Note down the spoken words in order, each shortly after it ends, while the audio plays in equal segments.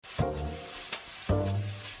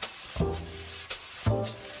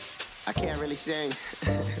can't really sing.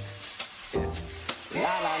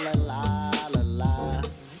 La la la la la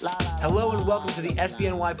la. Hello and welcome to the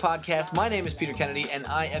SBNY podcast. My name is Peter Kennedy and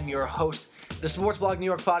I am your host. The Sports Blog New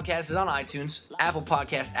York podcast is on iTunes, Apple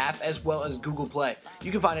Podcast app, as well as Google Play.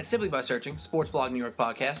 You can find it simply by searching Sports Blog New York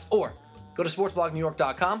podcast or go to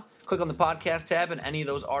sportsblognewyork.com, click on the podcast tab, and any of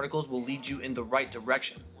those articles will lead you in the right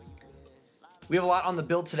direction. We have a lot on the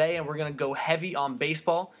bill today and we're going to go heavy on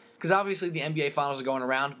baseball because obviously the NBA Finals are going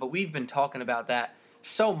around, but we've been talking about that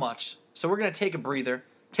so much. So we're going to take a breather,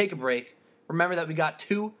 take a break. Remember that we got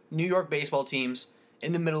two New York baseball teams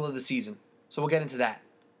in the middle of the season. So we'll get into that.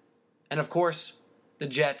 And of course, the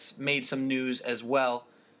Jets made some news as well.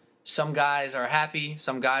 Some guys are happy,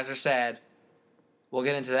 some guys are sad. We'll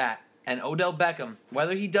get into that. And Odell Beckham,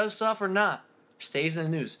 whether he does stuff or not, stays in the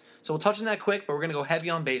news. So we'll touch on that quick, but we're going to go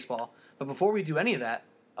heavy on baseball. But before we do any of that,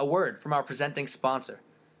 a word from our presenting sponsor.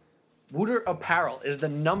 Wooter Apparel is the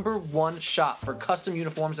 #1 shop for custom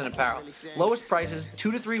uniforms and apparel. Lowest prices,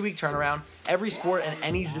 2 to 3 week turnaround, every sport and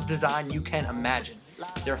any design you can imagine.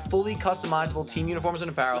 They're fully customizable team uniforms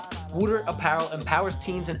and apparel. Wooter Apparel empowers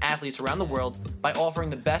teams and athletes around the world by offering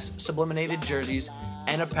the best sublimated jerseys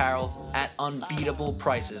and apparel at unbeatable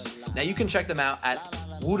prices. Now you can check them out at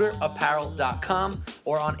wooterapparel.com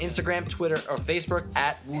or on Instagram, Twitter, or Facebook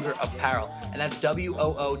at Wooter Apparel. And that's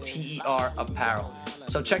WOOTER Apparel.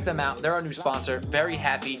 So check them out. They're our new sponsor. Very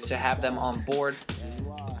happy to have them on board.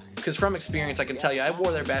 Because from experience, I can tell you, I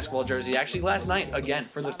wore their basketball jersey actually last night again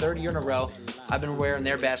for the third year in a row. I've been wearing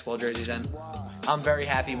their basketball jerseys, and I'm very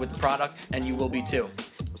happy with the product, and you will be too.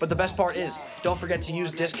 But the best part is, don't forget to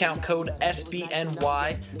use discount code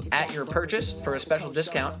SBNY at your purchase for a special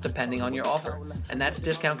discount depending on your offer. And that's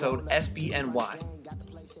discount code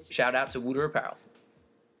SBNY. Shout out to Wooter Apparel.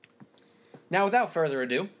 Now, without further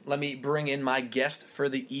ado, let me bring in my guest for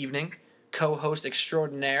the evening, co-host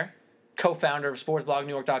extraordinaire, co-founder of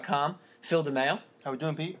SportsBlogNewYork.com, Phil DeMayo. How we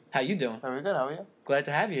doing, Pete? How you doing? Very good. How are you? Glad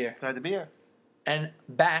to have you here. Glad to be here. And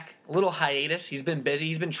back, a little hiatus. He's been busy.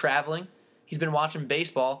 He's been traveling. He's been watching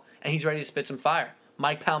baseball, and he's ready to spit some fire.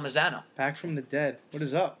 Mike Palmisano. Back from the dead. What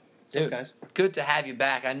is up? What's Dude, up, guys? good to have you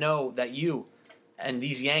back. I know that you and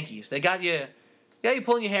these Yankees, they got you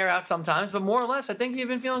pulling your hair out sometimes, but more or less, I think you've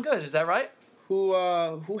been feeling good. Is that right? Who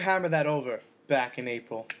hammered that over back in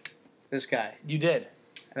April? This guy. You did.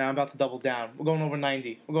 And I'm about to double down. We're going over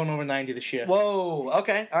 90. We're going over 90 this year. Whoa,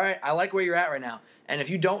 okay, all right. I like where you're at right now. And if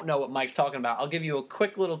you don't know what Mike's talking about, I'll give you a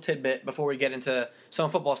quick little tidbit before we get into some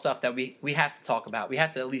football stuff that we have to talk about. We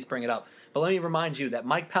have to at least bring it up. But let me remind you that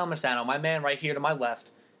Mike Palmisano, my man right here to my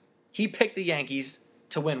left, he picked the Yankees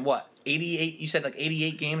to win what? 88? You said like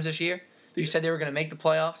 88 games this year? You said they were going to make the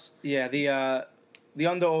playoffs? Yeah, the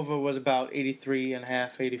under-over was about 83 and a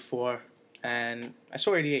half, 84. And I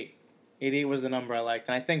saw 88. 88 was the number I liked.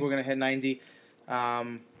 And I think we're going to hit 90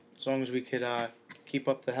 as long as we could keep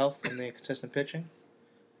up the health and the consistent pitching.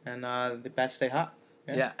 And the bats stay hot.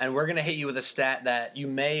 Yeah, and we're going to hit you with a stat that you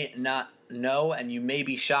may not know and you may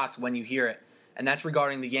be shocked when you hear it. And that's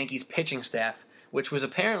regarding the Yankees pitching staff, which was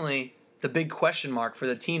apparently the big question mark for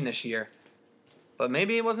the team this year. But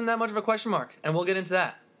maybe it wasn't that much of a question mark, and we'll get into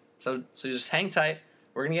that. So just hang tight.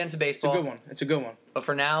 We're going to get into baseball. It's a good one. But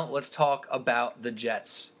for now, let's talk about the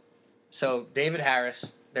Jets. So David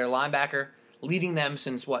Harris, their linebacker, leading them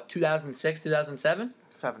since, 2006, 2007?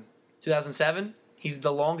 2007. He's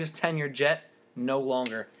the longest tenured Jet. No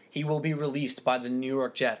longer. He will be released by the New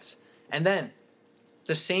York Jets. And then,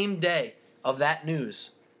 the same day of that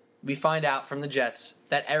news, we find out from the Jets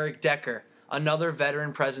that Eric Decker, another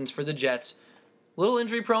veteran presence for the Jets, a little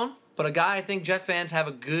injury prone, but a guy I think Jet fans have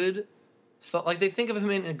a good, they think of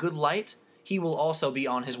him in a good light. He will also be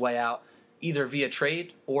on his way out, either via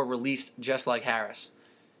trade or released just like Harris.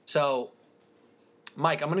 So,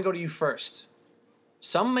 Mike, I'm going to go to you first.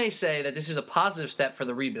 Some may say that this is a positive step for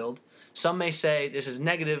the rebuild. Some may say this is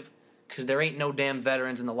negative because there ain't no damn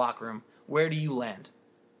veterans in the locker room. Where do you land?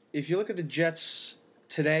 If you look at the Jets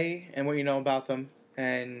today and what you know about them,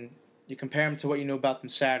 and you compare them to what you knew about them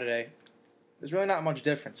Saturday, there's really not much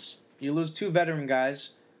difference. You lose two veteran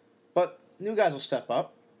guys, but new guys will step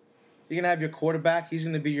up. You're going to have your quarterback. He's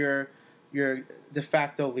going to be your de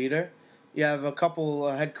facto leader. You have a couple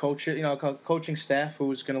head coaches, coaching staff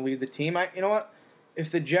who's going to lead the team. You know what? If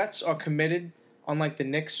the Jets are committed, unlike the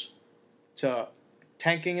Knicks, to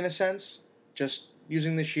tanking in a sense, just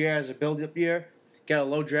using this year as a build-up year, get a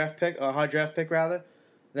high draft pick,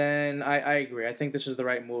 then I agree. I think this is the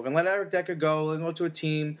right move. And let Eric Decker go. Let him go to a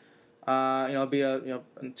team. Be a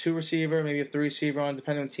 2 receiver, maybe a 3 receiver,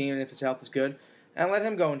 depending on the team and if his health is good. And let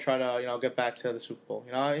him go and try to get back to the Super Bowl.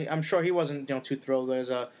 I'm sure he wasn't too thrilled as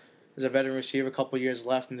a There's a veteran receiver, a couple years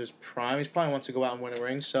left, and there's prime. He's probably wants to go out and win a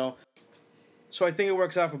ring. So I think it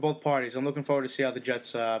works out for both parties. I'm looking forward to see how the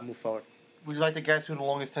Jets move forward. Would you like to guess who the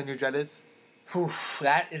longest tenured Jet is? Whew,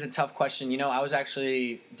 that is a tough question. I was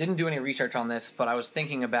actually didn't do any research on this, but I was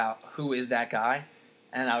thinking about who is that guy,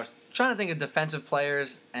 and I was trying to think of defensive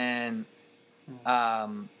players and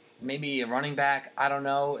maybe a running back. I don't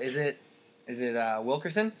know. Is it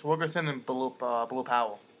Wilkerson? It's Wilkerson and Blue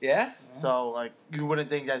Powell. Yeah. So you wouldn't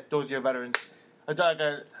think that those are your veterans. It's like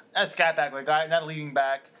a scat back, like guy, not a leading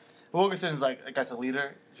back. Wilkerson's I guess a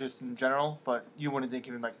leader just in general, but you wouldn't think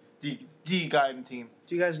him the guy in the team.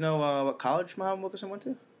 Do you guys know what college Muhammad Wilkerson went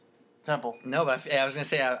to? Temple. No, but I was gonna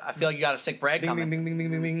say I feel like you got a sick brag Bing, coming. bing, bing, bing,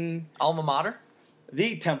 bing, bing, bing. Alma mater.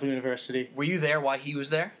 The Temple University. Were you there while he was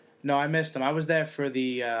there? No, I missed him. I was there for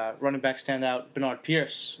the running back standout Bernard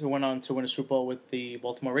Pierce, who went on to win a Super Bowl with the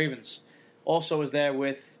Baltimore Ravens. Also was there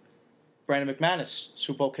with Brandon McManus,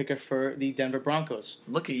 Super Bowl kicker for the Denver Broncos.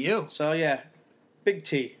 Look at you. So, yeah, Big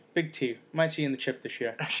T. Might see you in the chip this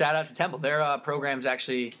year. Shout out to Temple. Their program's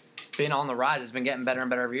actually been on the rise. It's been getting better and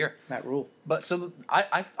better every year. That rule. But so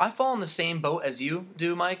I fall in the same boat as you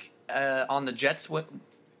do, Mike, on the Jets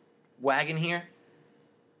wagon here.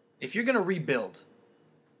 If you're going to rebuild,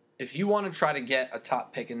 if you want to try to get a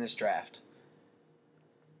top pick in this draft,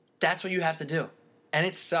 that's what you have to do. And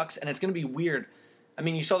it sucks, and it's going to be weird. I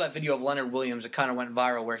mean, you saw that video of Leonard Williams. It kind of went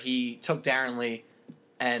viral where he took Darren Lee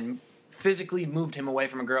and physically moved him away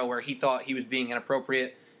from a girl where he thought he was being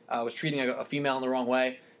inappropriate, was treating a female in the wrong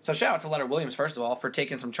way. So shout out to Leonard Williams, first of all, for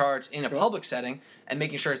taking some charge in a public setting and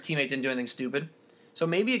making sure his teammate didn't do anything stupid. So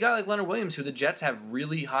maybe a guy like Leonard Williams, who the Jets have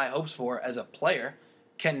really high hopes for as a player,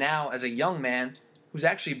 can now, as a young man who's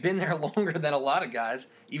actually been there longer than a lot of guys,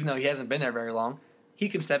 even though he hasn't been there very long, he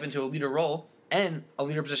can step into a leader role and a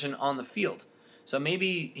leader position on the field. So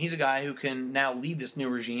maybe he's a guy who can now lead this new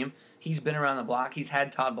regime. He's been around the block. He's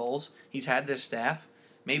had Todd Bowles. He's had this staff.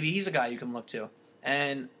 Maybe he's a guy you can look to.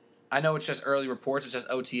 And I know it's just early reports. It's just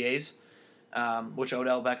OTAs, which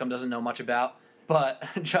Odell Beckham doesn't know much about. But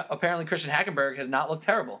apparently Christian Hackenberg has not looked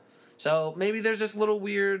terrible. So maybe there's this little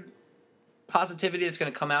weird positivity that's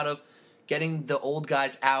going to come out of getting the old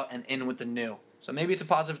guys out and in with the new. So maybe it's a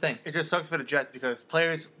positive thing. It just sucks for the Jets because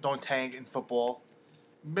players don't tank in football.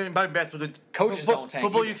 By best with the Coaches don't tank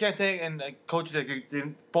football. either. You can't tank, and coaches,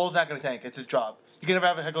 Ball's not going to tank. It's his job. You can never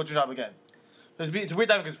have a head coaching job again. It's a weird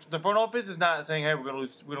time because the front office is not saying, "Hey, we're going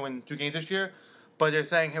to win 2 games this year," but they're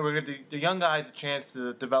saying, "Hey, we're going to give the young guys a chance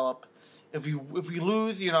to develop. If we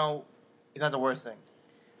lose, it's not the worst thing.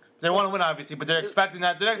 They want to win, obviously, but they're expecting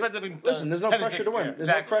that. They're not expecting. Listen, there's no 10 pressure to win. yeah, There's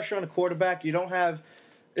no pressure on a quarterback. You don't have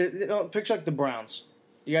picture like the Browns.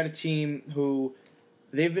 You got a team who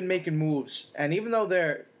they've been making moves, and even though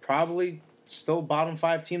they're probably still bottom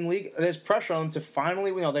 5 team in the league, there's pressure on them to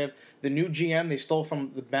finally. They have the new GM they stole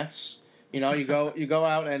from the Mets. You go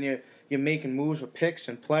out and you're making moves with picks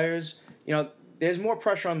and players. There's more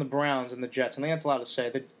pressure on the Browns than the Jets. I think that's a lot to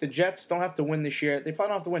say. The Jets don't have to win this year. They probably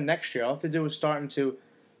don't have to win next year. All they have to do is starting to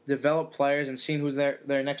develop players and seeing who's their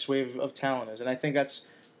next wave of talent is. And I think that's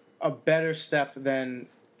a better step than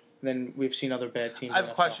we've seen other bad teams. I have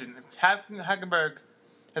a question. If Hackenberg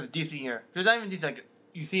has a decent year, there's not even decent.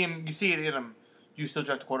 You see it in him. Do you still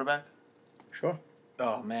draft a quarterback? Sure.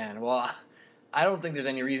 Oh, man. Well, I don't think there's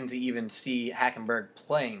any reason to even see Hackenberg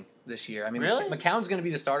playing this year. I mean, really? McCown's going to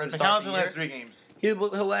be the starter to start the year. McCown's last 3 games.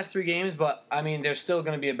 He'll last 3 games, but, I mean, there's still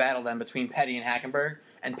going to be a battle then between Petty and Hackenberg,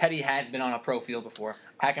 and Petty has been on a pro field before.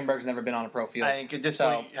 Hackenberg's never been on a pro field. I think at this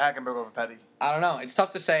point, Hackenberg over Petty. I don't know. It's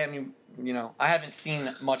tough to say. I mean, I haven't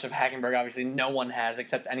seen much of Hackenberg. Obviously, no one has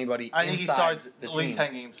except anybody I think inside he starts the at team. least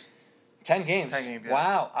 10 games. 10 games? 10 games, yeah.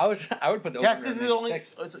 Wow. I would put the Yes, over this at is only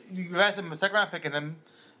 6. you have him a second round pick, and then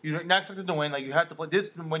you're not expected to win. You have to play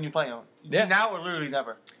this when you play him. Yeah. Now or literally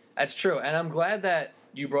never. That's true, and I'm glad that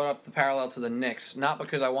you brought up the parallel to the Knicks, not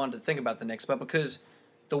because I wanted to think about the Knicks, but because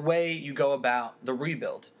the way you go about the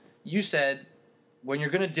rebuild. You said, when you're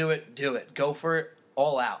going to do it. Go for it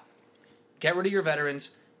all out. Get rid of your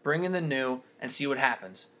veterans, bring in the new, and see what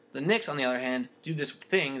happens. The Knicks, on the other hand, do this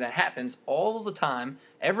thing that happens all of the time,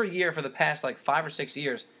 every year for the past 5 or 6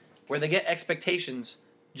 years, where they get expectations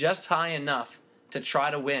just high enough to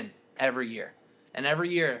try to win every year. And every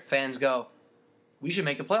year, fans go, we should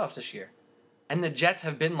make the playoffs this year. And the Jets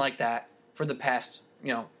have been like that for the past,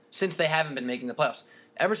 since they haven't been making the playoffs.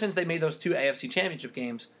 Ever since they made those 2 AFC championship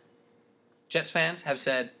games, Jets fans have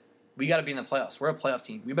said, we got to be in the playoffs. We're a playoff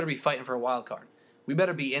team. We better be fighting for a wild card. We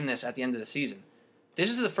better be in this at the end of the season. This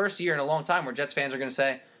is the first year in a long time where Jets fans are going to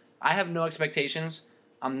say, I have no expectations.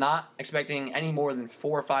 I'm not expecting any more than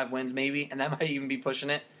 4 or 5 wins maybe, and that might even be pushing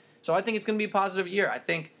it. So I think it's going to be a positive year. I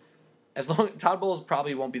think as long Todd Bowles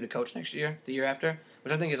probably won't be the coach next year, the year after,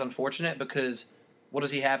 which I think is unfortunate because what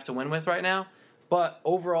does he have to win with right now? But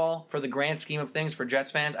overall, for the grand scheme of things for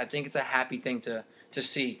Jets fans, I think it's a happy thing to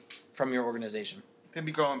see from your organization. It's going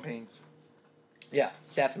to be growing pains. Yeah,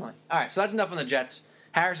 definitely. All right, so that's enough on the Jets.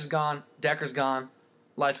 Harris is gone. Decker's gone.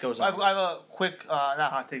 Life goes on. I have a quick,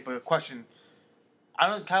 not hot take, but a question. I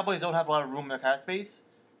know the Cowboys don't have a lot of room in their cap space,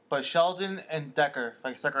 but Sheldon and Decker,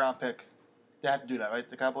 like a second-round pick, they have to do that, right?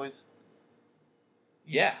 The Cowboys?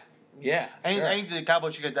 Yeah, sure. I think the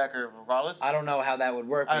Cowboys should get Decker regardless. I don't know how that would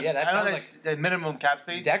work, but yeah, that I know sounds like the minimum cap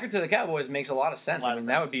space. Decker to the Cowboys makes a lot of sense. I mean,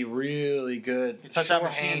 that would be really good. He's touchdown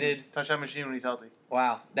machine when he's healthy.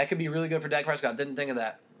 Wow, that could be really good for Dak Prescott. Didn't think of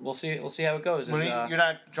that. We'll see. We'll see how it goes. You're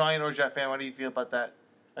not Giant or Jet fan. What do you feel about that?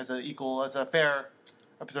 As a fair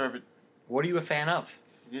observer. What are you a fan of?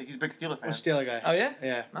 He's a big Steeler fan. I'm a Steeler guy. Oh yeah.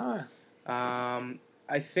 Yeah. Oh.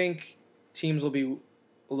 I think teams will be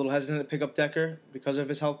a little hesitant to pick up Decker because of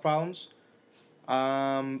his health problems.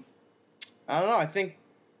 I don't know. I think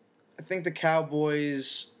the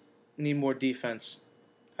Cowboys need more defense.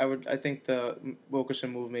 I think the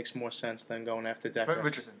Wilkerson move makes more sense than going after Decker.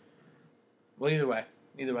 Richardson. Well, either way.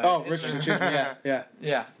 Oh, Richardson. Excuse me.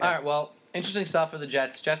 Yeah. All right. Well, interesting stuff for the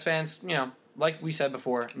Jets. Jets fans, like we said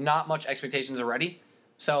before, not much expectations already.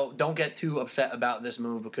 So don't get too upset about this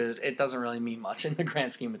move because it doesn't really mean much in the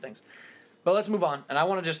grand scheme of things. But let's move on. And I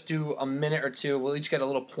want to just do a minute or two. We'll each get a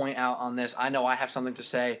little point out on this. I know I have something to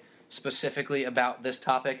say specifically about this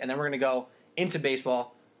topic. And then we're going to go into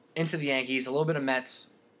baseball, into the Yankees, a little bit of Mets,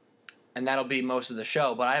 and that'll be most of the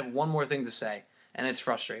show. But I have one more thing to say, and it's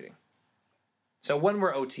frustrating. So when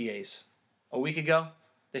were OTAs? A week ago?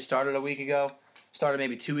 They started a week ago. Started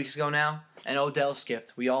maybe 2 weeks ago now. And Odell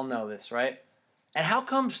skipped. We all know this, right? And how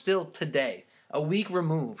come still today, a week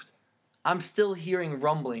removed, I'm still hearing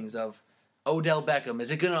rumblings of Odell Beckham?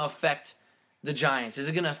 Is it going to affect the Giants? Is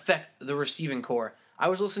it going to affect the receiving core? I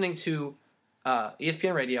was listening to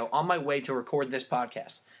ESPN Radio on my way to record this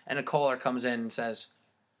podcast, and a caller comes in and says,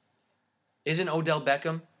 isn't Odell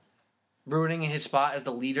Beckham ruining his spot as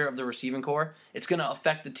the leader of the receiving core? It's going to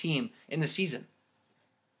affect the team in the season.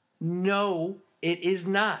 No, it is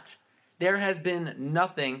not. There has been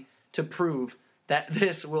nothing to prove that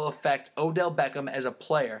this will affect Odell Beckham as a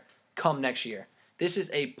player come next year. This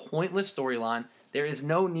is a pointless storyline. There is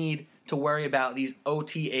no need to worry about these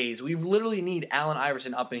OTAs. We literally need Allen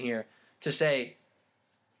Iverson up in here to say,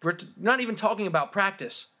 we're not even talking about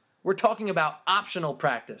practice. We're talking about optional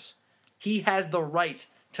practice. He has the right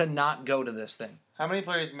to not go to this thing. How many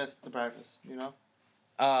players missed the practice, you know?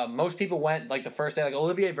 Most people went like the first day. Like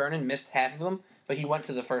Olivier Vernon missed half of them, but he went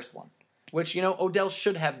to the first one, which, Odell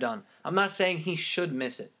should have done. I'm not saying he should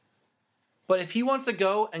miss it. But if he wants to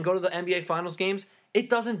go and go to the NBA Finals games, it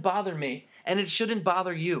doesn't bother me, and it shouldn't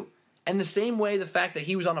bother you. And the same way the fact that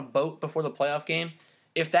he was on a boat before the playoff game,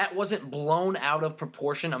 if that wasn't blown out of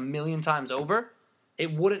proportion a million times over,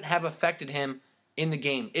 it wouldn't have affected him in the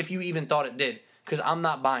game, if you even thought it did, because I'm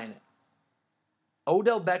not buying it.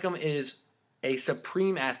 Odell Beckham is a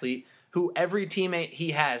supreme athlete who every teammate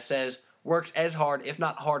he has says works as hard, if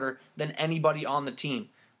not harder, than anybody on the team.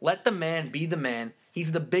 Let the man be the man.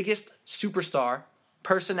 He's the biggest superstar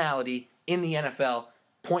personality in the NFL,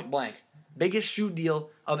 point blank. Biggest shoe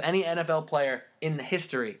deal of any NFL player in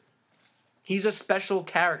history. He's a special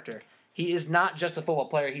character. He is not just a football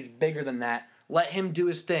player. He's bigger than that. Let him do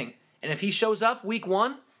his thing. And if he shows up week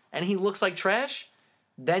 1 and he looks like trash,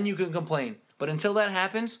 then you can complain. But until that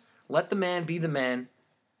happens, let the man be the man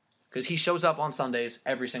because he shows up on Sundays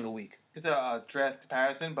every single week. It's a dress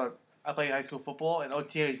comparison, but I played high school football, and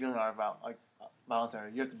OTAs really are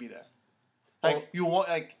voluntary. You have to be there.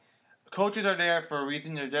 Coaches are there for a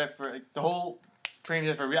reason. They're there for the whole training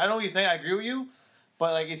is there for a reason. I know what you're saying. I agree with you,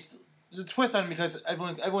 but it's the twist on it because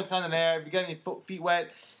everyone's kind of there. If you get any feet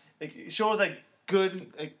wet, it shows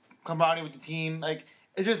good camaraderie with the team. It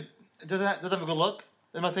doesn't have a good look.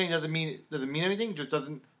 I'm not saying it doesn't mean anything. It just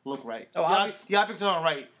doesn't look right. The optics aren't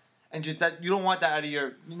right, and just that you don't want that out of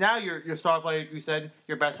your star player. You said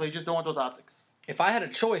your best player. You just don't want those optics. If I had a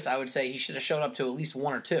choice, I would say he should have showed up to at least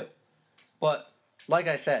 1 or 2. But like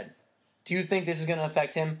I said, do you think this is going to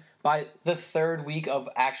affect him by the 3rd week of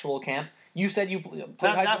actual camp? You said you played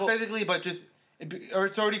high school. Not physically, but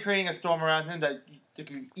it's already creating a storm around him that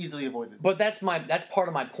can be easily avoided. But that's part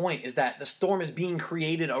of my point is that the storm is being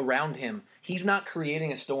created around him. He's not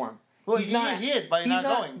creating a storm. Well, he is, but he's not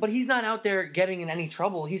going. But he's not out there getting in any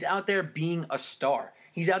trouble. He's out there being a star.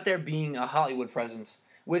 He's out there being a Hollywood presence,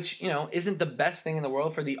 which, isn't the best thing in the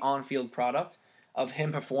world for the on-field product of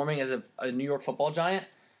him performing as a New York Football Giant.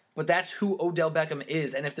 But that's who Odell Beckham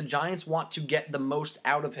is. And if the Giants want to get the most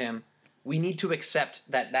out of him, We need to accept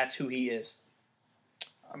that that's who he is.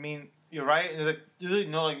 I mean, you're right. I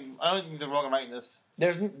don't think they're wrong in writing this.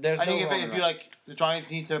 There's I think no wrong if you like the Giants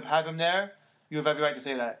need to have him there, you have every right to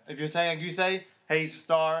say that. If you're saying like you say, hey, he's a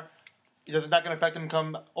star, it's not going to affect him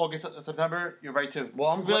come August, September, you're right too. Well,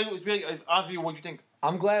 I'm really honestly, what do you think?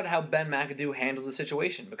 I'm glad how Ben McAdoo handled the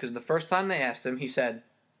situation because the first time they asked him, he said,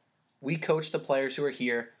 "We coach the players who are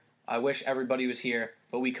here. I wish everybody was here,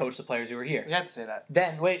 but we coach the players who are here." You have to say that.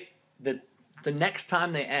 Then wait, the next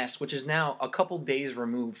time they asked, which is now a couple days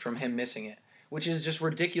removed from him missing it, which is just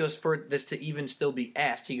ridiculous for this to even still be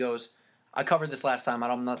asked. He goes, "I covered this last time.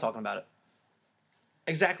 I'm not talking about it."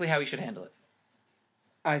 Exactly how he should handle it.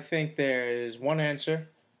 I think there is one answer.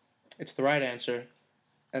 It's the right answer,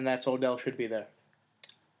 and that's Odell should be there.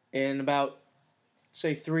 In about,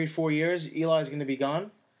 say, 3-4 years, Eli's going to be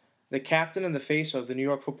gone. The captain and the face of the New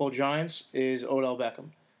York Football Giants is Odell Beckham.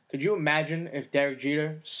 Could you imagine if Derek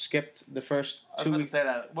Jeter skipped the first 2 weeks? Say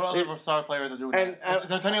that. What other star players are doing And, that?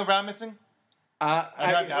 Is Antonio Brown missing? I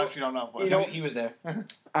actually don't know. You know, he was there.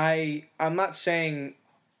 I'm not saying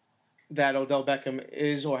that Odell Beckham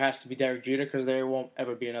is or has to be Derek Jeter because there won't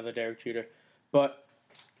ever be another Derek Jeter. But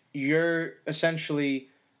you're essentially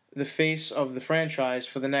the face of the franchise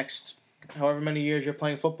for the next however many years you're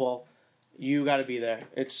playing football. You got to be there.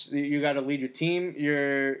 You got to lead your team.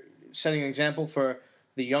 You're setting an example for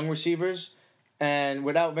the young receivers. And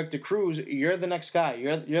without Victor Cruz, you're the next guy.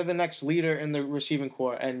 You're the next leader in the receiving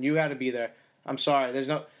corps, and you got to be there. I'm sorry. There's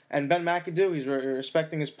no. And Ben McAdoo, he's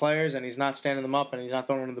respecting his players, and he's not standing them up, and he's not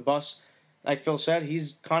throwing them under the bus. Like Phil said,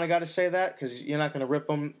 he's kind of got to say that because you're not going to rip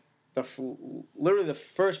him. Literally the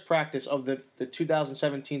first practice of the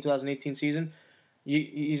 2017-2018 season,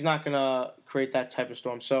 he's not going to create that type of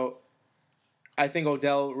storm. So I think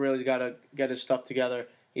Odell really's got to get his stuff together.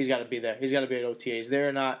 He's got to be there. He's got to be at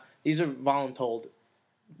OTAs. These are voluntold.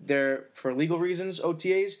 They're for legal reasons,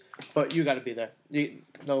 OTAs, but you got to be there.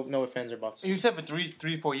 No ifs, ands, or buts. You said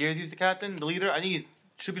for 4 years he's the captain, the leader. I think he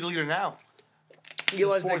should be the leader now.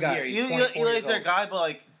 Eli's their guy. He's 24 years Eli's their old. guy, but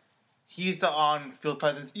like he's the on-field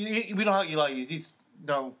presence. We know how Eli is. He's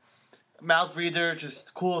mouth breather,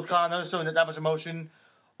 just cool as con, not showing that much emotion.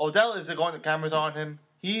 Odell is the cameras on him.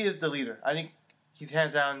 He is the leader. I think he's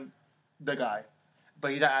hands down the guy,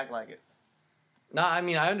 but he's not acting like it. No, I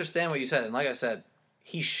mean, I understand what you said, and like I said,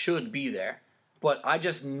 he should be there. But I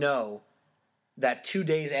just know that 2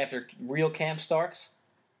 days after real camp starts,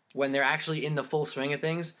 when they're actually in the full swing of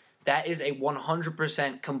things, that is a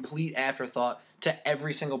 100% complete afterthought to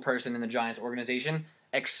every single person in the Giants organization,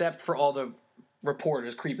 except for all the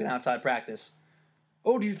reporters creeping outside practice.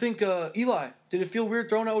 Oh, do you think, Eli, did it feel weird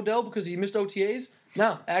throwing to Odell because he missed OTAs?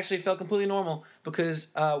 No, actually it felt completely normal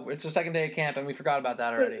because it's the second day of camp and we forgot about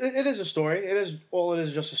that already. It is a story. It is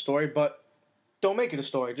just a story, but don't make it a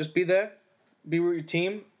story. Just be there, be with your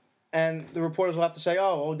team, and the reporters will have to say,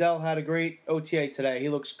 "Oh, Odell had a great OTA today. He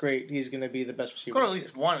looks great. He's going to be the best receiver." Go to at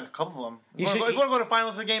least one, a couple of them. You If should- you want to go to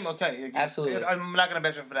finals of the game, okay. Absolutely. I'm not going to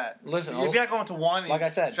bench him for that. Listen, if you're not going to one, like I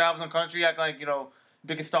said, traveling the country, acting like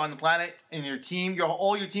biggest star on the planet, and your team,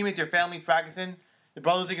 all your teammates, your family's practicing. Your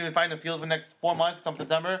brothers are going to find the field for the next 4 months, come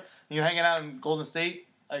September, and you're hanging out in Golden State.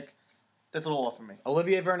 Like, that's a little off for me.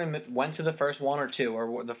 Olivier Vernon went to the first one or two,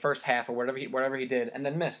 or the first half, or whatever he did, and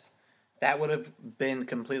then missed. That would have been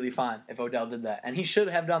completely fine if Odell did that. And he should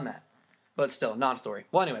have done that. But still, non-story.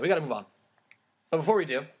 Well, anyway, we got to move on. But before we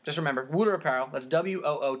do, just remember, Wooter Apparel, that's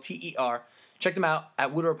WOOTER. Check them out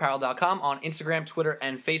at wooterapparel.com, on Instagram, Twitter,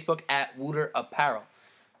 and Facebook at Wooter Apparel.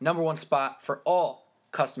 #1 spot for all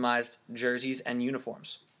customized jerseys and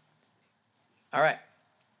uniforms. All right.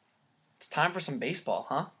 It's time for some baseball,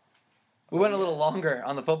 huh? We went a little longer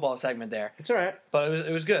on the football segment there, It's all right. but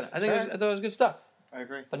it was good. I thought it was good stuff. I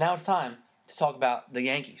agree. But now it's time to talk about the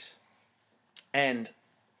Yankees. And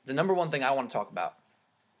the #1 thing I want to talk about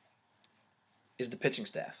is the pitching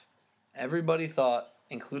staff. Everybody thought,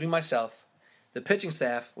 including myself, the pitching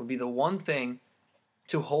staff would be the one thing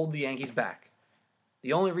to hold the Yankees back.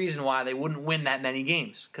 The only reason why they wouldn't win that many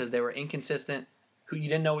games, because they were inconsistent, who you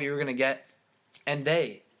didn't know what you were going to get. And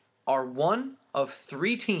they are one of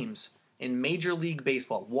 3 teams in Major League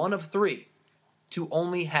Baseball, one of 3, to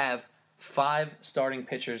only have 5 starting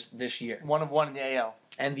pitchers this year. One of one in the AL.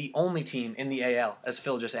 And the only team in the AL, as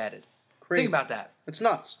Phil just added. Crazy. Think about that. It's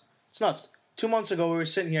nuts. 2 months ago, we were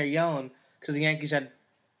sitting here yelling because the Yankees had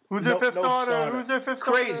Who's their No- fifth no starter? starter. Who's their fifth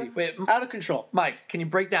crazy, starter? Wait, out of control. Mike, can you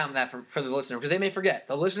break down that for the listener? Because they may forget.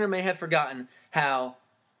 The listener may have forgotten how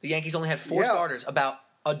the Yankees only had 4 Yeah. starters about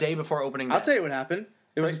a day before opening day. I'll tell you what happened.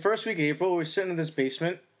 It was the first week of April. We were sitting in this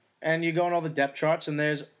basement, and you go on all the depth charts, and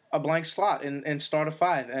there's a blank slot in start of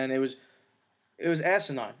 5, and it it was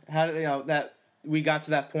asinine. How did that we got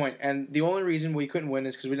to that point, and the only reason we couldn't win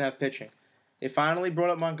is because we didn't have pitching. They finally brought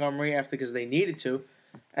up Montgomery because they needed to,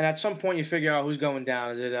 and at some point you figure out who's going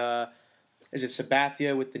down. Is it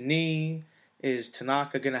Sabathia with the knee? Is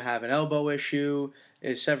Tanaka going to have an elbow issue?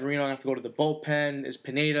 Is Severino going to have to go to the bullpen? Is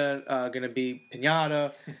Pineda going to be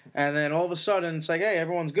Pinata? And then all of a sudden, it's like, hey,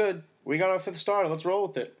 everyone's good. We got our fifth starter. Let's roll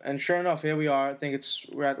with it. And sure enough, here we are. I think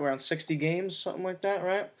we're at around 60 games, something like that,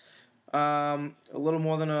 right? A little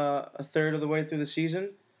more than a third of the way through the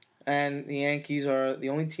season. And the Yankees are the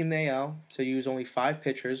only team in the AL to use only 5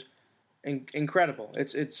 pitchers. Incredible.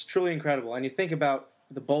 It's truly incredible. And you think about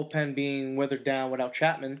the bullpen being withered down without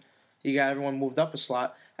Chapman. You got everyone moved up a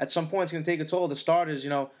slot. At some point, it's going to take a toll. The starters,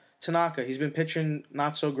 Tanaka, he's been pitching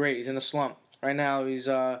not so great. He's in a slump. Right now, he's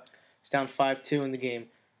down 5-2 in the game.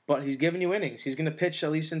 But he's giving you innings. He's going to pitch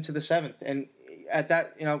at least into the 7th. And at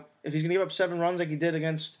that, if he's going to give up 7 runs like he did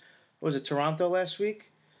against, Toronto last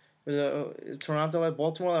week? Is Toronto at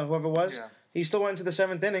Baltimore, or whoever it was? Yeah. He still went into the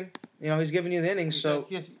 7th inning. He's giving you the innings.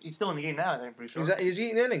 He's still in the game now, I think, pretty sure. He's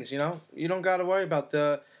eating innings, You don't got to worry about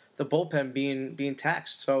the bullpen being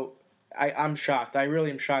taxed. So I'm shocked. I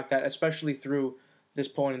really am shocked that, especially through this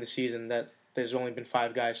point in the season, that there's only been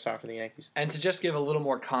 5 guys start for the Yankees. And to just give a little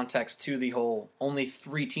more context to the whole, only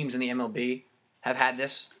 3 teams in the MLB have had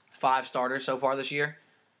this 5 starters so far this year.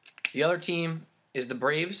 The other team is the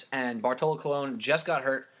Braves, and Bartolo Colon just got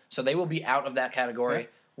hurt, so they will be out of that category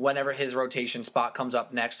whenever his rotation spot comes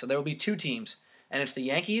up next. So there will be 2 teams, and it's the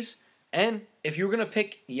Yankees, and if you were going to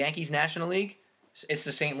pick Yankees National League, it's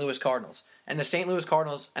the St. Louis Cardinals. And the St. Louis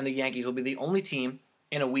Cardinals and the Yankees will be the only team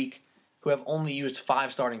in a week who have only used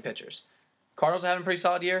 5 starting pitchers. Cardinals are having a pretty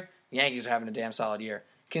solid year. Yankees are having a damn solid year.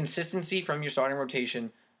 Consistency from your starting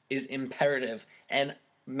rotation is imperative, and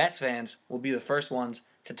Mets fans will be the first ones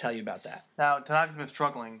to tell you about that. Now, Tanaka's been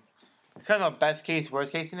struggling. It's kind of a best case,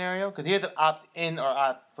 worst case scenario because he has to opt in or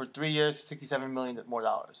opt for 3 years, $67 million more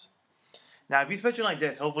dollars. Now, if he's pitching like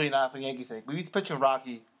this, hopefully not for the Yankees' sake, but if he's pitching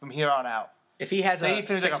rocky from here on out. If he has a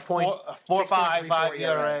 4.5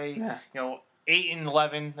 ERA,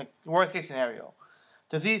 8-11, like worst case scenario,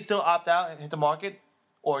 does he still opt out and hit the market,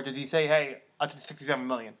 or does he say, "Hey, I'll take $67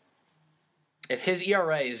 million"? If his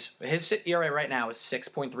ERA right now is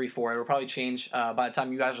 6.34, it will probably change by the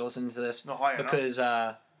time you guys are listening to this because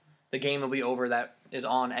the game will be over that is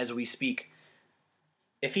on as we speak.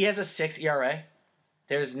 If he has a 6 ERA,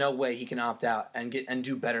 there's no way he can opt out and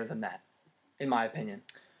do better than that, in my opinion.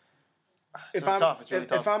 It's really tough.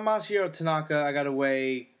 If I'm Masahiro Tanaka, I got to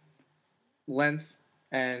weigh length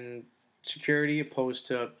and security opposed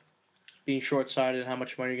to being short-sighted and how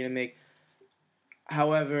much money you're going to make.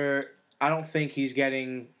 However, I don't think he's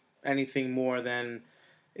getting anything more than,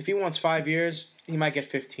 if he wants 5 years, he might get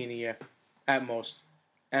 15 a year at most.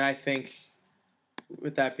 And I think,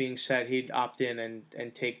 with that being said, he'd opt in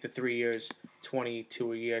and take the 3 years,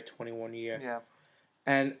 22 a year, 21 a year. Yeah.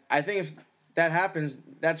 And I think if that happens,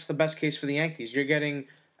 that's the best case for the Yankees. You're getting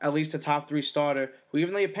at least a top 3 starter who,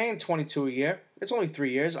 even though you're paying 22 a year, it's only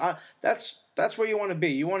 3 years. That's where you want to be.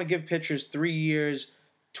 You want to give pitchers 3 years,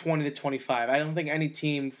 20 to 25. I don't think any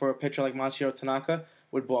team for a pitcher like Masahiro Tanaka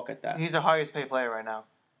would balk at that. He's the highest paid player right now,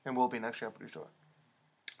 and will be next year, I'm pretty sure.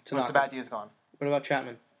 Tanaka. Once Sabathia is gone. What about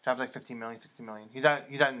Chapman? Chapman's like $15 million, $60 million. He's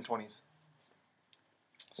out in the 20s.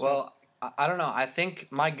 So. Well, I don't know. I think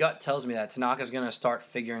my gut tells me that Tanaka's going to start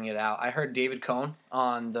figuring it out. I heard David Cohn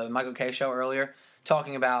on the Michael Kay show earlier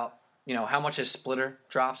talking about, how much his splitter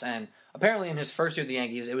drops. And apparently in his first year with the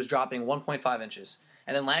Yankees, it was dropping 1.5 inches.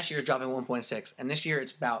 And then last year it was dropping 1.6. And this year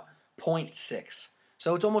it's about 0.6.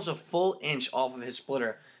 So it's almost a full inch off of his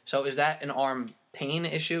splitter. So is that an arm pain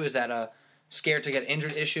issue? Is that a scared to get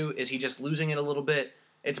injured issue? Is he just losing it a little bit?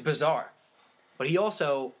 It's bizarre. But he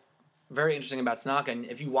also... very interesting about Tanaka, and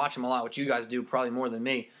if you watch him a lot, which you guys do probably more than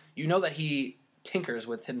me, you know that he tinkers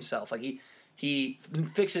with himself. Like he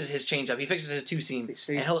fixes his changeup, he fixes his 2-seam,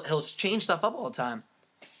 and he'll change stuff up all the time.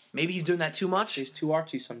 Maybe he's doing that too much. He's too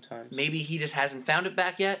artsy sometimes. Maybe he just hasn't found it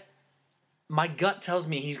back yet. My gut tells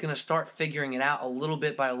me he's going to start figuring it out a little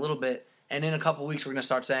bit by a little bit, and in a couple weeks we're going to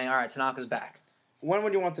start saying, all right, Tanaka's back. When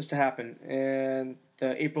would you want this to happen? In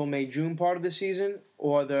the April, May, June part of the season,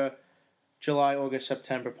 or the July, August,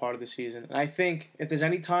 September part of the season? And I think if there's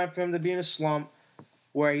any time for him to be in a slump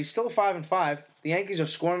where he's still 5-5, the Yankees are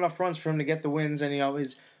scoring enough runs for him to get the wins, and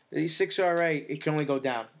his 6 ERA, it can only go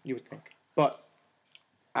down, you would think. But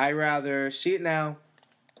I rather see it now,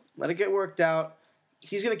 let it get worked out.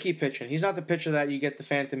 He's going to keep pitching. He's not the pitcher that you get the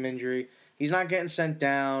phantom injury. He's not getting sent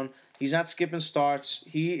down. He's not skipping starts.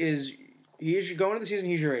 He is going into the season,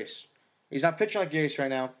 he's your ace. He's not pitching like your ace right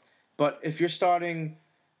now. But if you're starting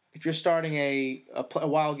if you're starting a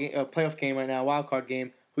playoff game right now, a wild card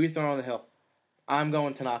game, who are you throwing on the hill? I'm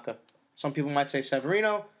going Tanaka. Some people might say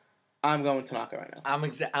Severino. I'm going Tanaka right now.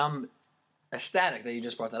 I'm ecstatic that you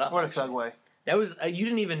just brought that up. What a segue. That was you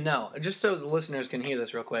didn't even know. Just so the listeners can hear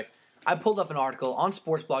this real quick. I pulled up an article on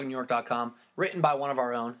sportsblognewyork.com written by one of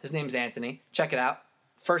our own. His name's Anthony. Check it out.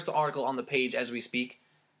 First article on the page as we speak.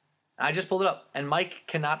 I just pulled it up, and Mike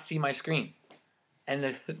cannot see my screen. And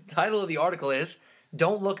the title of the article is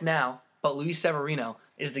 "Don't Look Now, but Luis Severino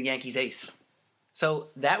is the Yankees' ace." So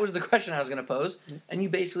that was the question I was going to pose, and you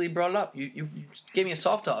basically brought it up. You gave me a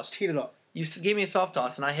soft toss. Teed it up. You gave me a soft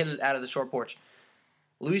toss, and I hit it out of the short porch.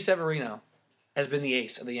 Luis Severino has been the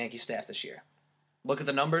ace of the Yankees staff this year. Look at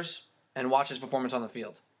the numbers and watch his performance on the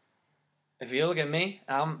field. If you look at me,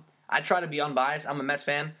 I try to be unbiased. I'm a Mets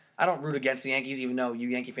fan. I don't root against the Yankees, even though you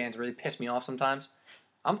Yankee fans really piss me off sometimes.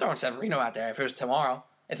 I'm throwing Severino out there if it was tomorrow.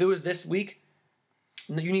 If it was this week,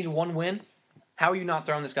 you need one win. How are you not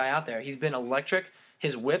throwing this guy out there? He's been electric.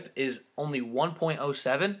 His whip is only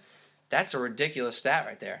 1.07. That's a ridiculous stat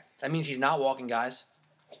right there. That means he's not walking guys.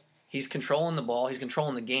 He's controlling the ball. He's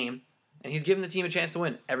controlling the game. And he's giving the team a chance to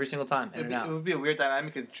win every single time. It would be a weird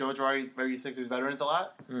dynamic because Joe Girardi very used to his veterans a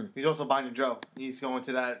lot. He's also binding Joe. He's going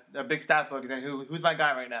to that big stat book and saying, who's my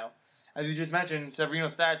guy right now? As you just mentioned,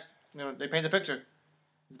 Severino's stats, they paint the picture.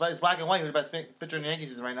 It's black and white. Who the best pitcher in the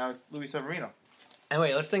Yankees is right now is Luis Severino. And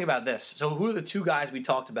wait, let's think about this. So who are the two guys we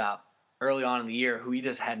talked about early on in the year who you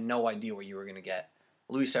just had no idea what you were going to get?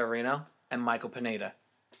 Luis Severino and Michael Pineda.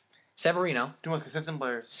 Severino, Two most consistent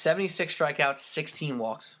players. 76 strikeouts, 16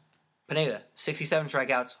 walks. Pineda, 67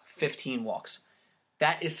 strikeouts, 15 walks.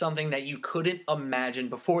 That is something that you couldn't imagine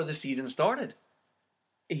before the season started.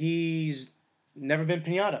 He's never been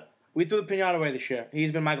Pinata. We threw the Pinata away this year.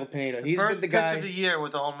 He's been Michael Pineda. He's First been the pitch guy. of the year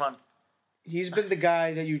with a home run. He's been the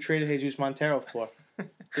guy that you traded Jesus Montero for.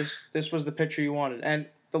 This was the pitcher you wanted, and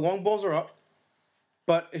the long balls are up.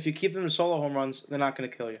 But if you keep them to solo home runs, they're not going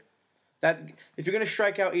to kill you. That if you're going to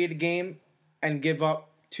strike out 8 a game and give up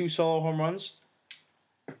 2 solo home runs,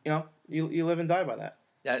 you live and die by that.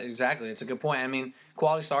 Yeah, exactly. It's a good point. I mean,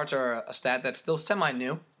 quality starts are a stat that's still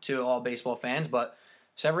semi-new to all baseball fans, but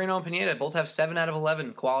Severino and Pineda both have 7 out of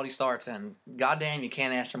 11 quality starts, and goddamn, you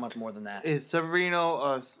can't ask for much more than that. Is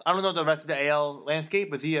Severino, I don't know the rest of the AL landscape,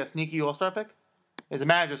 but is he a sneaky all-star pick? It's a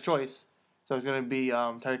manager's choice, so it's going to be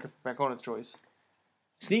Terry Francona's choice.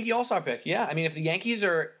 Sneaky all-star pick, yeah. I mean, if the Yankees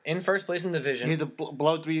are in first place in the division, He's a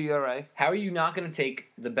below 3 ERA. how are you not going to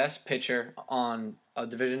take the best pitcher on a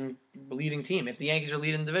division leading team if the Yankees are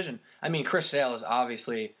leading the division? I mean, Chris Sale is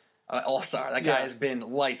obviously an all-star. That guy has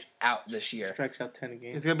been lights out this year. Strikes out 10 a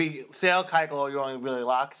game. It's going to be Sale, Keuchel, your only really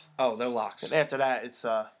locks. Oh, they're locks. And after that, it's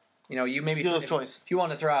You maybe dealer's if choice. you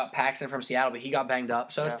want to throw out Paxton from Seattle, but he got banged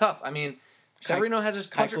up, so it's Yeah. tough. I mean, Severino has his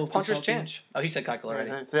Keuchel if puncher's he's healthy. chance. Oh, he said Keuchel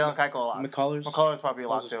already. Sale and Keuchel locks. McCullers probably a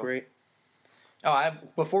lock is too. great. Oh,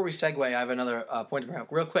 before we segue, I have another point to bring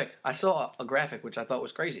up real quick. I saw a graphic which I thought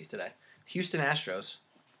was crazy today. Houston Astros.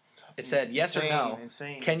 It said yes or no.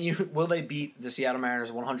 Insane. Will they beat the Seattle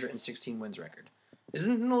Mariners' 116 wins record?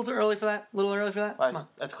 Isn't it a little too early for that? A little early for that? Come on.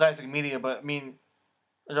 That's classic media, but I mean,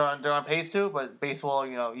 they're on pace to. But baseball,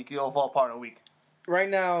 you can all fall apart in a week. Right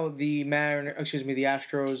now, the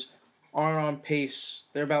Astros aren't on pace.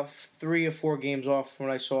 They're about 3 or 4 games off from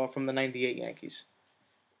what I saw from the '98 Yankees,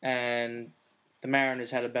 and the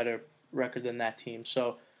Mariners had a better record than that team.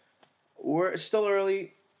 So we're still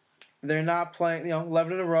early. They're not playing,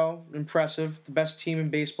 11 in a row. Impressive. The best team in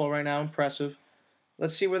baseball right now. Impressive.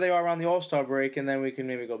 Let's see where they are around the All-Star break, and then we can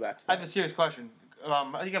maybe go back to I that. have a serious question.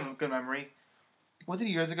 I think I have a good memory. Was it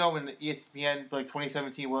years ago when the ESPN,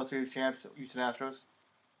 2017 World Series champs, Houston Astros?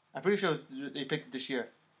 I'm pretty sure they picked it this year. It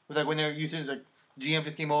was like when they were using, GM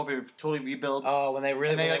just came over, totally rebuild. Oh, when they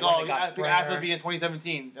really and they when they got I think Springer. Astros will be in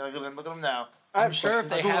 2017. Look at them now. I'm sure if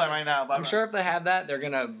they Google have that right now. But I'm sure if they have that, they're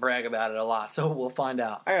gonna brag about it a lot. So we'll find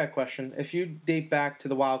out. I got a question. If you date back to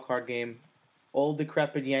the wild card game, old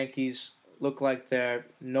decrepit Yankees look like they're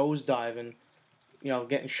nose diving,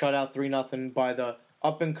 getting shut out 3-0 by the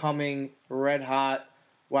up and coming, red hot.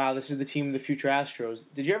 Wow, this is the team of the future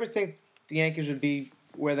Astros. Did you ever think the Yankees would be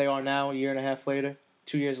where they are now, a year and a half later,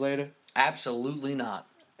 2 years later? Absolutely not.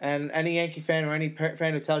 And any Yankee fan or any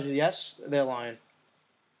fan who tells you yes, they're lying.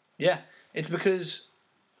 Yeah, it's because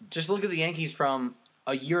just look at the Yankees from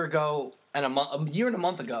a year ago and a year and a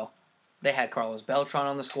month ago. They had Carlos Beltran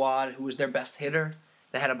on the squad, who was their best hitter.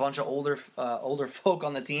 They had a bunch of older folk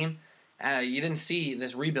on the team. You didn't see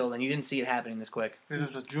this rebuild, and you didn't see it happening this quick.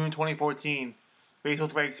 This was June 2014. Baseball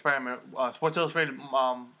Trade Experiment. Sports Illustrated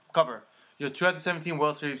cover. Your 2017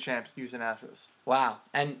 World Series champs, Houston Astros. Wow.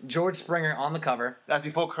 And George Springer on the cover. That's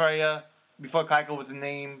before Correa, before Keuchel was the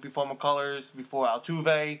name, before McCullers, before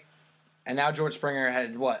Altuve. And now George Springer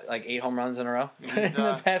had, what, like 8 home runs in a row He's, in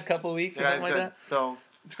the past couple of weeks or something like that? So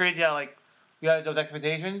it's crazy how, like, you got those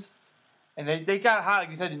expectations. And they got hot, like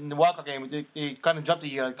you said, in the wild card game. They kind of jumped a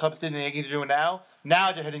year. Like Cubs did and the Yankees are doing now.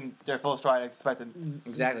 Now they're hitting their full stride as expected.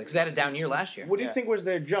 Exactly, because they had a down year last year. What do you think was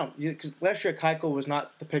their jump? Because last year Keuchel was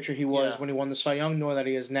not the pitcher he was when he won the Cy Young, nor that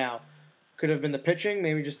he is now. Could have been the pitching.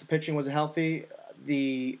 Maybe just the pitching wasn't healthy.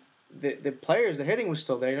 The players, the hitting was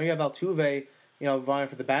still there. You know, you have Altuve, vying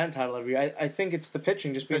for the batting title every year. I think it's the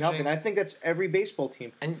pitching just being healthy. And I think that's every baseball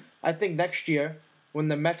team. And I think next year, when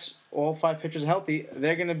the Mets, all 5 pitchers are healthy,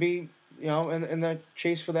 they're going to be, in the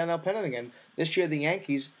chase for the NL pennant again. This year, the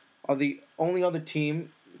Yankees are the only other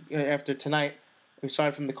team, after tonight,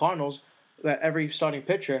 aside from the Cardinals, that every starting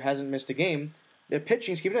pitcher hasn't missed a game. Their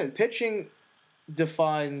pitching's keeping it. The pitching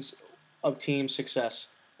defines a team's success.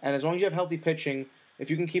 And as long as you have healthy pitching,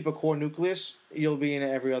 if you can keep a core nucleus, you'll be in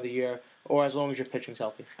it every other year, or as long as your pitching's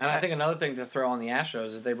healthy. And I think another thing to throw on the Astros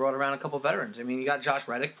is they brought around a couple veterans. I mean, you got Josh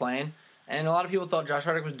Reddick playing, and a lot of people thought Josh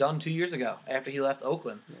Reddick was done 2 years ago after he left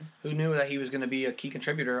Oakland. Yeah. Who knew that he was going to be a key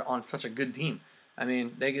contributor on such a good team? I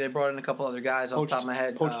mean, they brought in a couple other guys off the top of my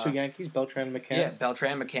head. Poached 2 Yankees, Beltran and McCann. Yeah,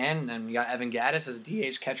 Beltran, McCann, and you got Evan Gattis as a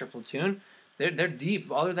DH catcher platoon. They're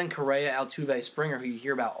deep. Other than Correa, Altuve, Springer, who you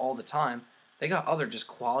hear about all the time, they got other just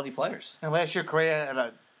quality players. And last year, Correa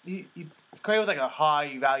had Correa was like a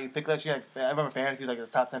high value pick last year. I remember fantasy was like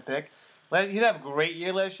a top 10 pick. He didn't have a great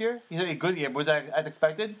year last year. He had a good year, but was as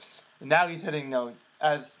expected. And now he's hitting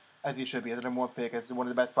as he should be, as a number 1 pick, as one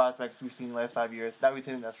of the best prospects we've seen in the last 5 years. Now he's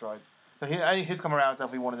hitting that stride. So I think his come around is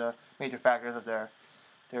definitely one of the major factors of their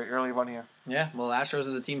early run here. Yeah, well, Astros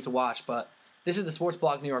are the team to watch. But this is the Sports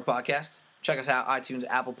Blog New York podcast. Check us out, iTunes,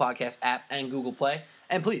 Apple Podcast app, and Google Play.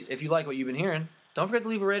 And please, if you like what you've been hearing, don't forget to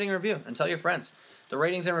leave a rating and review and tell your friends. The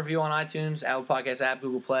ratings and review on iTunes, Apple Podcast app,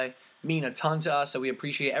 Google Play mean a ton to us, so we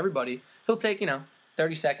appreciate everybody. He'll take,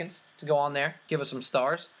 30 seconds to go on there, give us some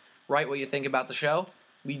stars, write what you think about the show.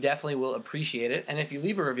 We definitely will appreciate it. And if you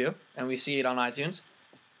leave a review and we see it on iTunes,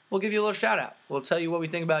 we'll give you a little shout-out. We'll tell you what we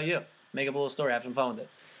think about you. Make up a little story, have some fun with it.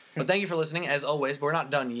 But thank you for listening, as always, but we're not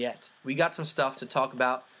done yet. We got some stuff to talk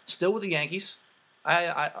about, still with the Yankees.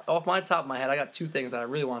 I off my top of my head, I got 2 things that I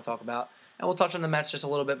really want to talk about, and we'll touch on the Mets just a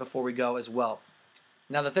little bit before we go as well.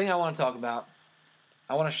 Now, the thing I want to talk about,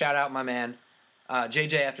 I want to shout out my man,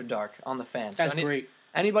 JJ After Dark on The Fan. That's great.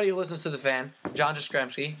 Anybody who listens to The Fan, John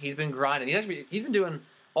Jastrzemski, he's been grinding. He's been doing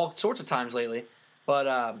all sorts of times lately, but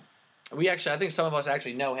I think some of us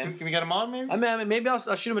actually know him. Can we get him on, maybe? I mean, maybe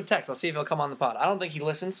I'll shoot him a text. I'll see if he'll come on the pod. I don't think he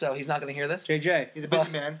listens, so he's not going to hear this. JJ, he's a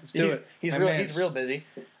busy man. Let's do it. He's real busy.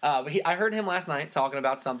 But I heard him last night talking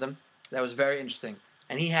about something that was very interesting,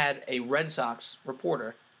 and he had a Red Sox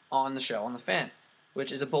reporter on the show on The Fan,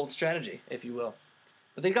 which is a bold strategy, if you will.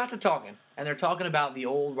 But they got to talking, and they're talking about the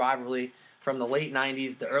old rivalry from the late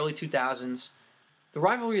 90s, the early 2000s, the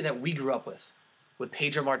rivalry that we grew up with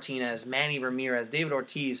Pedro Martinez, Manny Ramirez, David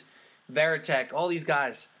Ortiz, Veritek, all these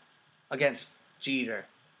guys against Jeter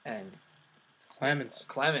and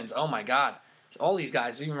Clemens. Oh my God. All these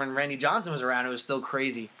guys, even when Randy Johnson was around, it was still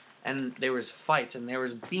crazy. And there was fights and there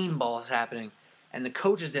was beanballs happening. And the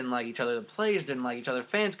coaches didn't like each other. The players didn't like each other.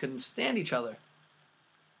 Fans couldn't stand each other.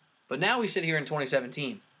 But now we sit here in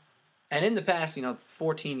 2017. And in the past,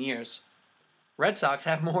 14 years, Red Sox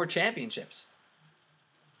have more championships.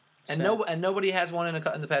 And nobody has one in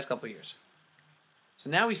the past couple of years. So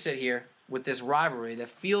now we sit here with this rivalry that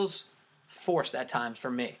feels forced at times for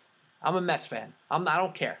me. I'm a Mets fan. I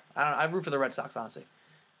don't care. I root for the Red Sox, honestly.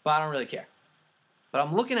 But I don't really care. But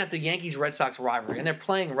I'm looking at the Yankees-Red Sox rivalry, and they're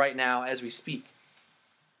playing right now as we speak.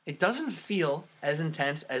 It doesn't feel as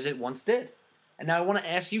intense as it once did. And now I want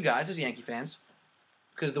to ask you guys as Yankee fans,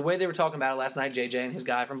 because the way they were talking about it last night, JJ and his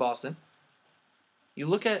guy from Boston, you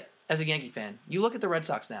look at, as a Yankee fan, you look at the Red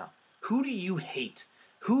Sox now. Who do you hate?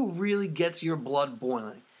 Who really gets your blood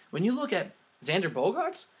boiling? When you look at Xander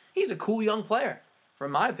Bogaerts, he's a cool young player,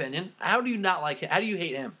 from my opinion. How do you not like him? How do you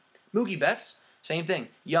hate him? Mookie Betts, same thing.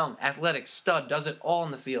 Young, athletic, stud, does it all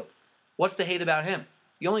in the field. What's to hate about him?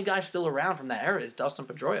 The only guy still around from that era is Dustin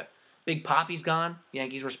Pedroia. Big Papi's gone.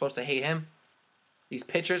 Yankees were supposed to hate him. These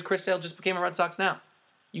pitchers, Chris Sale just became a Red Sox now.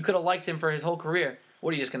 You could have liked him for his whole career.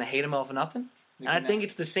 What, are you just going to hate him all for nothing? And I think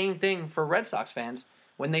it's the same thing for Red Sox fans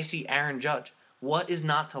when they see Aaron Judge. What is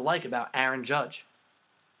not to like about Aaron Judge?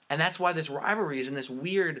 And that's why this rivalry is in this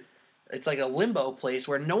weird, it's like a limbo place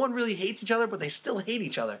where no one really hates each other, but they still hate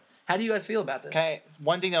each other. How do you guys feel about this? Okay,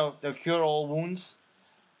 one thing that'll cure all wounds,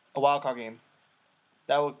 a wild card game.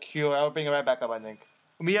 That would cure. That would bring it right back up. I think.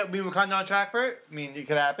 We were kind of on track for it. I mean, it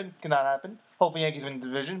could happen. Could not happen. Hopefully, Yankees win the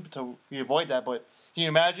division, so we avoid that. But can you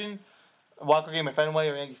imagine a wild-card game at Fenway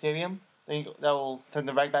or Yankee Stadium? I think that will send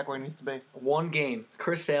it right back where it needs to be. One game.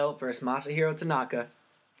 Chris Sale versus Masahiro Tanaka.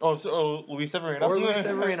 Luis Severino. Or Luis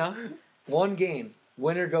Severino. One game.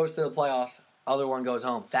 Winner goes to the playoffs. Other one goes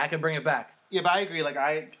home. That could bring it back. Yeah, but I agree.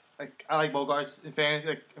 I like Bogarts in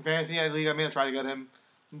fantasy. In fantasy league, I'm gonna try to get him.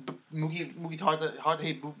 Mookie's hard to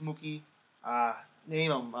hate. Mookie.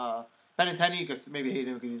 Name him. Benintendi, because maybe hate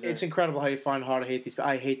him because he's there. It's incredible how you find it hard to hate these.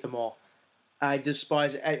 I hate them all. I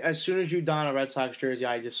despise. As soon as you don a Red Sox jersey,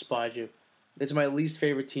 I despise you. It's my least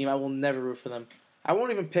favorite team. I will never root for them. I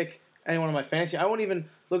won't even pick anyone on my fantasy. I won't even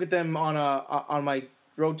look at them on my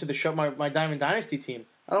road to the show. My Diamond Dynasty team.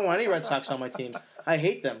 I don't want any Red Sox on my team. I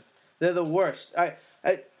hate them. They're the worst.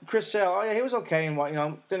 Chris Sale, he was okay and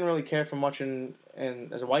didn't really care for much in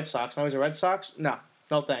as a White Sox. Now he's a Red Sox.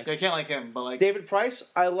 No thanks. I can't like him, but David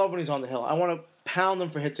Price, I love when he's on the hill. I want to pound him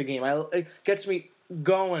for hits a game. It gets me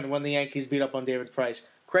going when the Yankees beat up on David Price.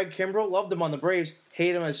 Craig Kimbrell, loved him on the Braves.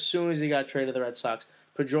 Hate him as soon as he got traded to the Red Sox.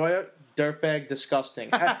 Pedroia, dirtbag, disgusting.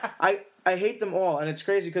 I hate them all, and it's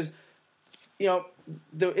crazy because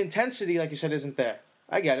the intensity, like you said, isn't there.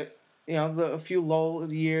 I get it. A few low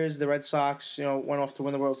years, the Red Sox, went off to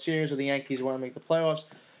win the World Series, or the Yankees want to make the playoffs.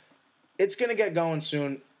 It's going to get going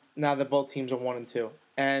soon now that both teams are 1-2.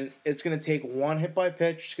 And it's going to take one hit by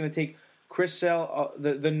pitch. It's going to take Chris Sale,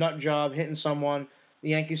 the nut job, hitting someone. The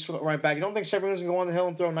Yankees flip right back. You don't think Severino's going to go on the hill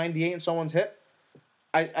and throw 98 and someone's hit?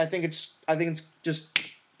 I think it's just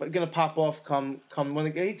going to pop off come when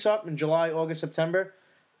it heats up in July, August, September.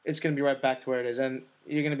 It's going to be right back to where it is. And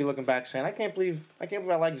you're going to be looking back saying, I can't believe I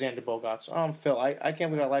like Xander Bogaerts. Phil, I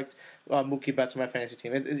can't believe I liked Mookie Betts on my fantasy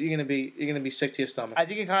team. You're going to be sick to your stomach. I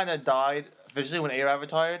think it kind of died officially when A-Rod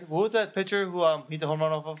retired. What was that pitcher who hit the home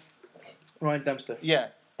run off of? Ryan Dempster. Yeah,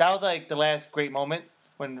 that was the last great moment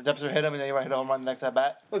when Dempster hit him and then A-Rod hit a home run the next at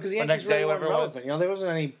bat. Well, because the Yankees really weren't relevant. There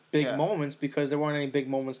wasn't any big moments because there weren't any big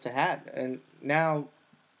moments to have. And now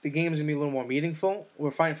the game's going to be a little more meaningful.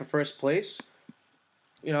 We're fighting for first place.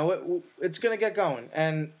 It's going to get going.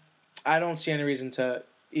 And I don't see any reason to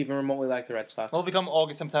even remotely like the Red Sox. Well, become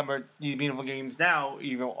August, September, these meaningful games now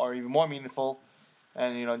are even more meaningful.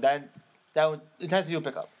 And, that would intensity will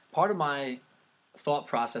pick up. Part of my thought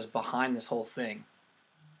process behind this whole thing,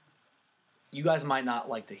 you guys might not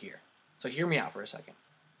like to hear. So hear me out for a second.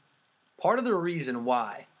 Part of the reason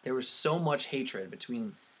why there was so much hatred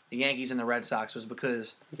between the Yankees and the Red Sox was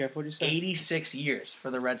because be careful what you say. 86 years for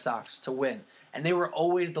the Red Sox to win. And they were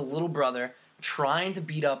always the little brother trying to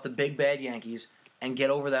beat up the big bad Yankees and get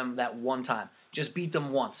over them that one time. Just beat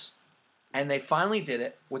them once. And they finally did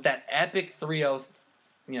it with that epic 3-0.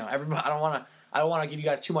 Everybody. I don't want to give you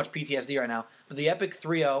guys too much PTSD right now, but the epic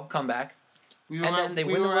 3-0 comeback, then they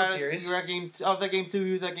win the World Series. We were at I was at Game 2,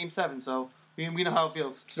 he was at Game 7, so we know how it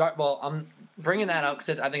feels. I'm bringing that up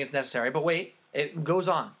because I think it's necessary, but wait, it goes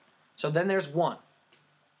on. So then there's one.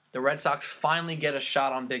 The Red Sox finally get a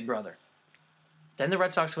shot on Big Brother. Then the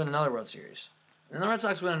Red Sox win another World Series. Then the Red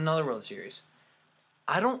Sox win another World Series.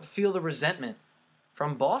 I don't feel the resentment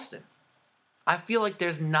from Boston. I feel like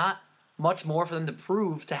there's not much more for them to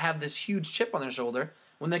prove to have this huge chip on their shoulder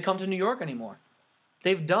when they come to New York anymore.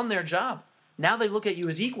 They've done their job. Now they look at you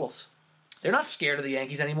as equals. They're not scared of the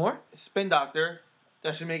Yankees anymore. Spin doctor.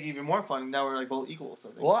 That should make it even more fun. Now we're both equals.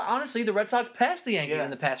 Well, honestly, the Red Sox passed the Yankees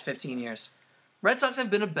in the past 15 years. Red Sox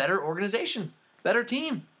have been a better organization, better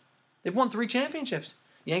team. They've won 3 championships.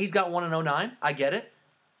 The Yankees got one in 2009. I get it.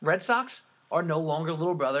 Red Sox are no longer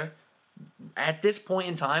little brother. At this point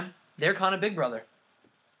in time, they're kind of big brother.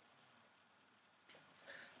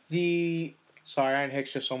 Sorry, Iron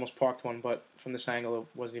Hicks just almost parked one, but from this angle, it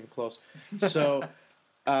wasn't even close. So,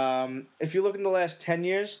 if you look in the last 10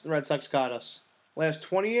 years, the Red Sox got us. Last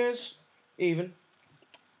 20 years, even.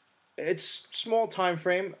 It's small time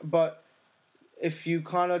frame, but if you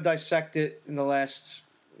kind of dissect it in the last,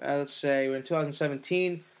 let's say, we're in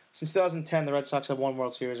 2017. Since 2010, the Red Sox have 1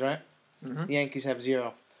 World Series, right? Mm-hmm. The Yankees have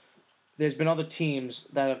 0. There's been other teams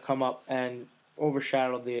that have come up and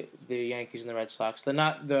overshadowed the Yankees and the Red Sox. They're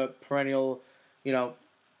not the perennial,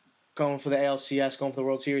 going for the ALCS, going for the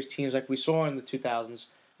World Series teams like we saw in the 2000s.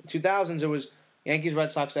 In 2000s, it was Yankees, Red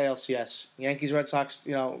Sox, ALCS. Yankees, Red Sox,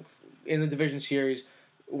 in the division series,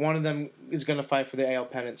 one of them is going to fight for the AL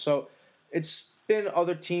pennant. So it's been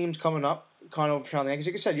other teams coming up, kind of overshadowing the Yankees.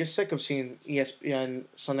 Like I said, you're sick of seeing ESPN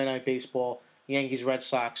Sunday Night Baseball, Yankees, Red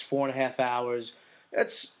Sox, 4.5 hours.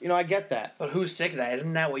 That's, I get that. But who's sick of that?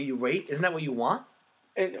 Isn't that what you rate? Isn't that what you want?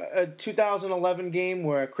 A 2011 game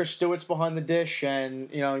where Chris Stewart's behind the dish and,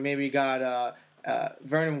 maybe you got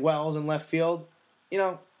Vernon Wells in left field. You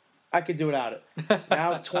know, I could do without it.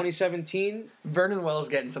 Now it's 2017. Vernon Wells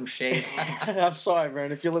getting some shade. I'm sorry,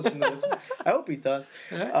 Vernon, if you're listening to this. I hope he does.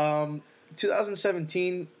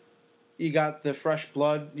 2017, you got the fresh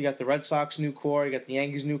blood. You got the Red Sox new core. You got the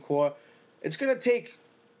Yankees new core. It's going to take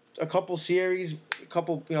a couple series,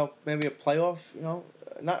 maybe a playoff,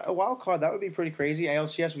 not a wild card. That would be pretty crazy.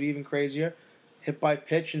 ALCS would be even crazier. Hit by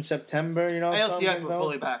pitch in September, ALCS, we're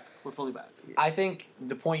fully back. We're fully back. I think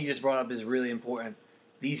the point you just brought up is really important.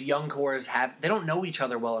 These young cores they don't know each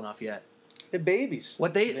other well enough yet. They're babies.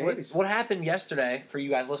 What happened yesterday, for you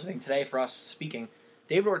guys listening today, for us speaking,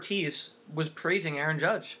 David Ortiz was praising Aaron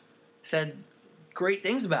Judge, said great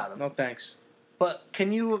things about him. No thanks. But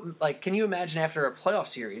can you imagine after a playoff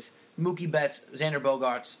series, Mookie Betts, Xander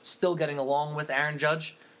Bogaerts still getting along with Aaron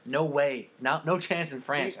Judge? No way. No chance in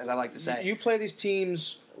France, as I like to say. You play these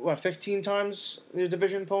teams, 15 times, your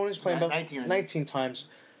division opponents? Playing about 19 times.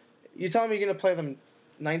 You tell me you're going to play them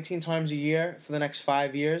 19 times a year for the next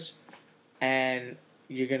 5 years, and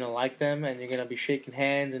you're going to like them, and you're going to be shaking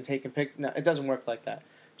hands and taking pictures. No, it doesn't work like that.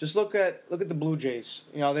 Just look at the Blue Jays.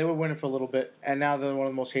 They were winning for a little bit, and now they're one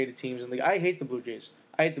of the most hated teams in the league. I hate the Blue Jays.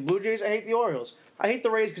 I hate the Blue Jays. I hate the Orioles. I hate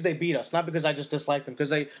the Rays because they beat us, not because I just dislike them,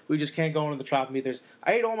 because we just can't go into the Trop Meters.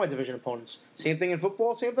 I hate all my division opponents. Same thing in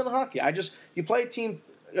football, same thing in hockey. You play a team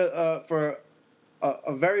for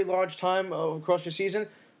a very large time across your season.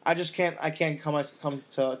 I can't come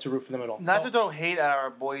to root for them at all. Not to throw hate at our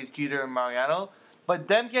boys Jeter and Mariano, but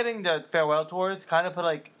them getting the farewell tours kind of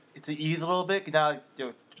put it's an ease a little bit. Now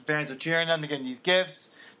fans are cheering them, they're getting these gifts.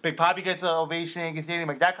 Big Papi gets an ovation in Yankee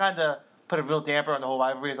Stadium. That kind of put a real damper on the whole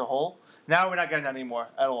rivalry as a whole. Now we're not getting that anymore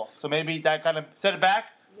at all. So maybe that kind of set it back.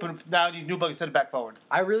 But now these new bugs set it back forward.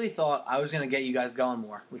 I really thought I was going to get you guys going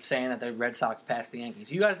more with saying that the Red Sox passed the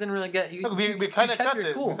Yankees. You guys didn't really get. We kind of accept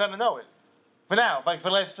it. Cool. We kind of know it. For now, for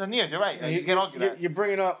the last 10 years, you're right. You can't argue that. You're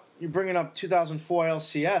bringing up 2004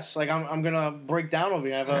 LCS. I'm gonna break down over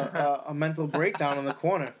here. I have a mental breakdown in the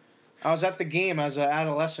corner. I was at the game as an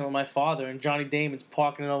adolescent with my father, and Johnny Damon's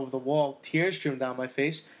parking it over the wall. Tears streamed down my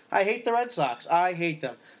face. I hate the Red Sox. I hate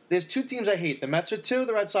them. There's two teams I hate. The Mets are 2,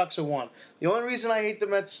 the Red Sox are 1. The only reason I hate the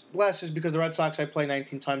Mets less is because the Red Sox I play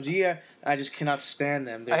 19 times a year, and I just cannot stand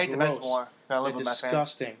them. They're I hate gross. the Mets more. They're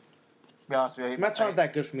disgusting. Be honest with you, Mets aren't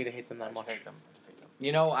that good for me to hate them that much.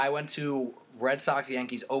 I went to Red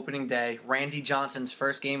Sox-Yankees opening day, Randy Johnson's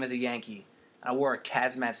first game as a Yankee. I wore a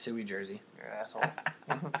Kaz Matsui jersey. You're an asshole.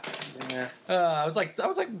 Yeah. I was like,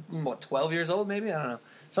 what, 12 years old maybe? I don't know.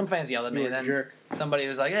 Some fans yelled at me, and then jerk. Somebody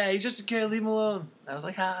was like, "Hey, he's just a kid. Leave him alone." I was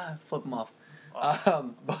like, flip him off.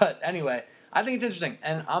 But anyway, I think it's interesting,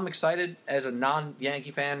 and I'm excited as a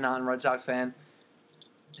non-Yankee fan, non-Red Sox fan,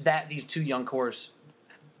 that these two young cores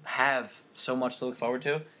have so much to look forward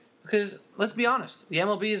to. Because let's be honest, the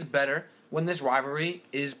MLB is better when this rivalry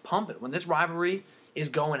is pumping, when this rivalry is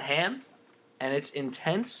going ham, and it's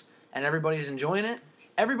intense, and everybody's enjoying it.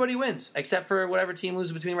 Everybody wins, except for whatever team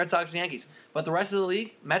loses between Red Sox and Yankees. But the rest of the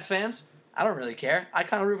league, Mets fans, I don't really care. I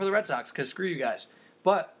kind of root for the Red Sox because screw you guys.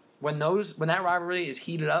 But when that rivalry is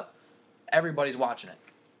heated up, everybody's watching it.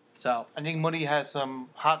 So I think Moody has some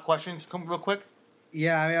hot questions. Come real quick.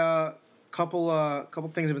 Yeah, couple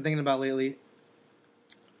things I've been thinking about lately.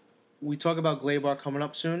 We talk about Gleyber coming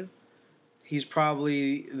up soon. He's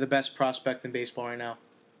probably the best prospect in baseball right now.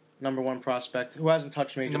 Number 1 prospect who hasn't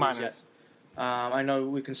touched major leagues yet. I know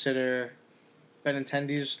we consider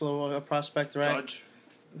Benintendi still a prospect, right? Judge.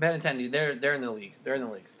 Benintendi, they're in the league. They're in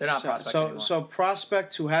the league. They're not prospects anymore. So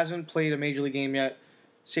prospect who hasn't played a major league game yet,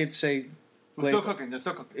 safe to say, They're still cooking. They're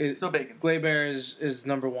still cooking. Still baking. Gleyber is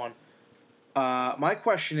number 1. My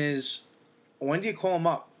question is, when do you call him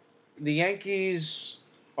up? The Yankees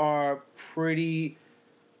are pretty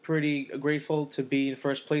grateful to be in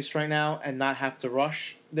first place right now and not have to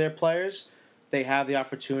rush their players. They have the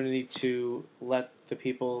opportunity to let the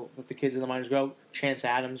kids in the minors go. Chance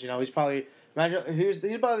Adams, he's probably he's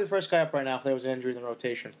probably the first guy up right now if there was an injury in the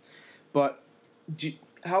rotation. But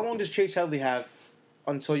how long does Chase Headley have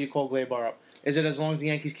until you call Gleyber up? Is it as long as the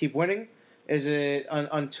Yankees keep winning? Is it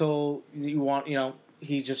until you want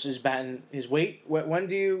he just is batting his weight? When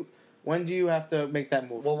do you have to make that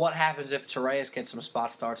move? Well, what happens if Torres gets some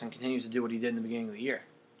spot starts and continues to do what he did in the beginning of the year?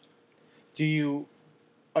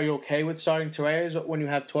 Are you okay with starting Torres when you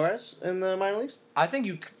have Torres in the minor leagues?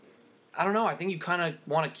 I don't know. I think you kind of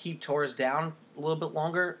want to keep Torres down a little bit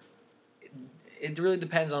longer. It really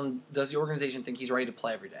depends on, does the organization think he's ready to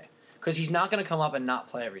play every day? Because he's not going to come up and not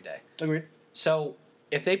play every day. Agreed. So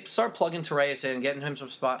if they start plugging Torres in, getting him some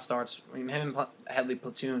spot starts, him and Headley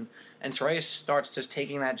platoon, and Torres starts just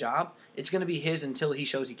taking that job, it's going to be his until he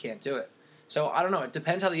shows he can't do it. So I don't know. It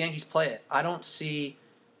depends how the Yankees play it. I don't see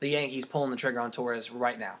the Yankees pulling the trigger on Torres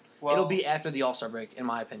right now. Well, It'll be after the All-Star break, in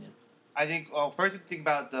my opinion. I think. Well, first, think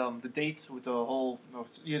about the dates with the whole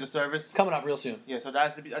years of service. Coming up real soon. Yeah, so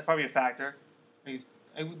that's probably a factor. He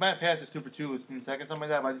might have passed his Super 2 in second, something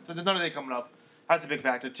like that. But so there's another day coming up. That's a big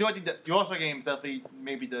factor. Two, I think that the All-Star game is definitely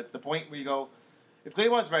maybe the point where you go, if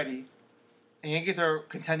Gleyber's ready, and the Yankees are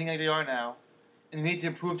contending like they are now, and they need to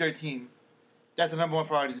improve their team, that's the number one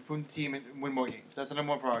priority, to improve the team and win more games. That's the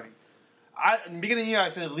number one priority. In the beginning of the year, I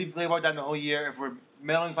said leave Gleyber down the whole year if we're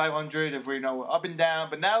mailing 500, if we're up and down.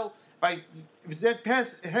 But now, if it's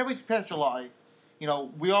past July, we are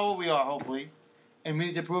what we are, hopefully, and we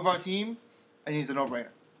need to improve our team, I think it's a no-brainer.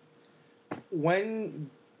 When,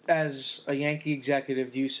 as a Yankee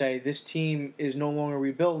executive, do you say this team is no longer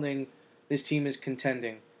rebuilding, this team is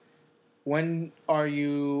contending? When are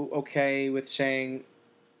you okay with saying,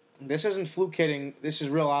 this isn't fluke hitting, this is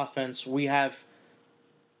real offense, we have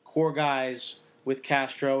core guys with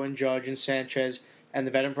Castro and Judge and Sanchez and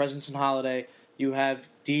the veteran presence in Holiday, you have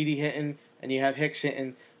Didi hitting and you have Hicks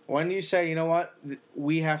hitting. When do you say, you know what,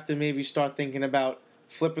 we have to maybe start thinking about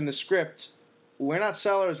flipping the script? We're not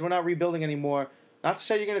sellers, we're not rebuilding anymore. Not to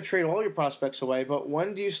say you're going to trade all your prospects away, but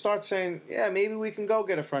when do you start saying, yeah, maybe we can go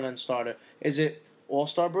get a front-end starter? Is it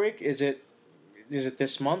All-Star break? Is it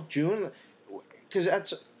this month, June? Because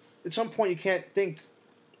at some point you can't think,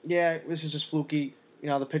 yeah, this is just fluky.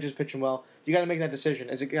 The pitcher's pitching well. You got to make that decision.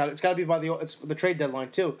 It's got to be by the trade deadline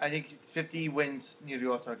too. I think it's 50 wins near the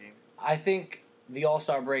All-Star game. I think the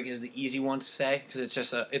All-Star break is the easy one to say because it's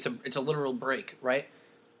just it's a literal break, right?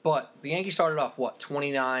 But the Yankees started off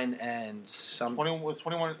 29 and some 21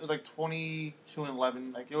 like 22 and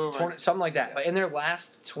 11, like 20, something like that. Yeah. But in their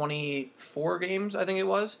last 24 games, I think it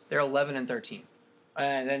was, they're 11 and 13.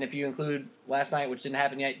 And then if you include last night, which didn't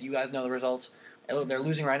happen yet, you guys know the results. They're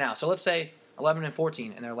losing right now. So let's say 11 and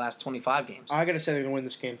 14 in their last 25 games. I got to say they're going to win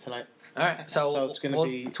this game tonight. All right, so it's going to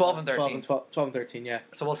be 12 and 13. 12 and 13, yeah.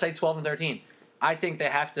 So we'll say 12 and 13. I think they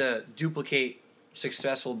have to duplicate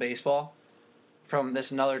successful baseball from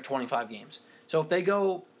this another 25 games. So if they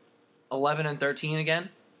go 11 and 13 again,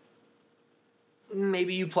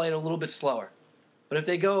 maybe you play it a little bit slower. But if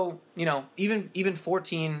they go, even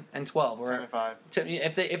 14 and 12, or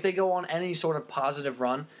if they go on any sort of positive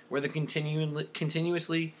run where they're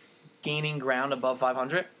continuously gaining ground above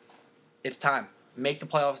 500, it's time. Make the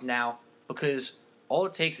playoffs now, because all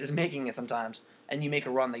it takes is making it sometimes, and you make a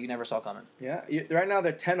run that you never saw coming. Yeah, right now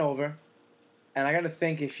they're 10 over. And I got to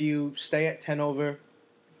think, if you stay at 10 over,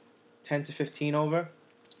 10 to 15 over,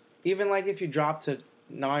 even like if you drop to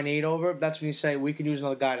 9-8 over, that's when you say we could use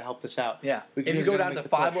another guy to help this out. Yeah. We If you go down to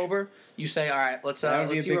 5 over, you say, all right, let's see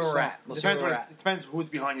where we're at. It depends who's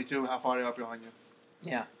behind you too, how far they are behind you.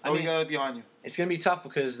 Yeah. Who's behind you? It's going to be tough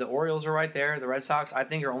because the Orioles are right there. The Red Sox, I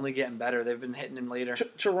think, are only getting better. They've been hitting them later.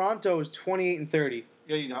 Toronto is 28 and 30.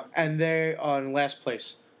 Yeah, and they're on last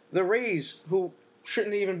place. The Rays, who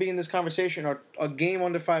shouldn't even be in this conversation, are a game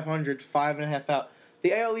under 500, 5.5 out.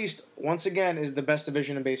 The AL East, once again, is the best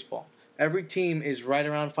division in baseball. Every team is right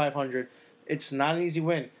around 500. It's not an easy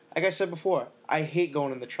win. Like I said before, I hate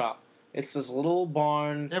going in the Trop. It's this little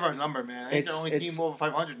barn. They have our number, man. I think they're the only team over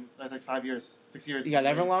 500 in like 5 years, 6 years. You got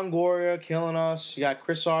Evan Longoria killing us. You got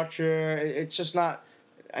Chris Archer. It's just not.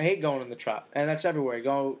 I hate going in the Trop, and that's everywhere.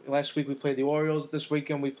 Last week we played the Orioles. This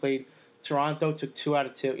weekend we played Toronto. Took 2 out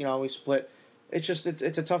of 2. We split. It's just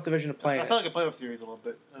it's a tough division to play in. I felt like a playoff series a little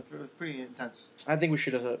bit. It was pretty intense. I think we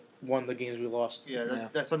should have won the games we lost. Yeah,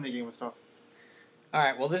 that Sunday game was tough. All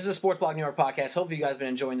right, well, this is the Sports Blog New York podcast. Hopefully you guys have been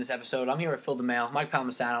enjoying this episode. I'm here with Phil DeMail, Mike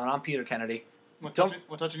Palmisano, and I'm Peter Kennedy. We're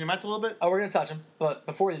touching your Mets a little bit? Oh, we're going to touch them. But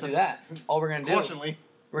before we do that, all we're going to do... Fortunately.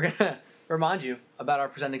 We're going to remind you about our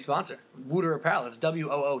presenting sponsor, Wooter Apparel. It's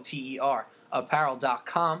WOOTER,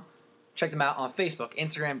 apparel.com. Check them out on Facebook,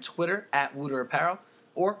 Instagram, Twitter, at Wooter Apparel.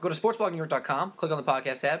 Or go to sportsblognewyork.com, click on the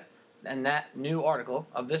podcast tab, and that new article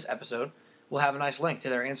of this episode will have a nice link to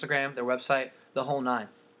their Instagram, their website, the whole 9.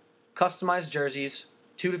 Customized jerseys,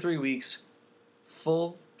 2 to 3 weeks,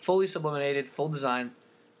 fully sublimated, full design,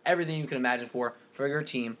 everything you can imagine for your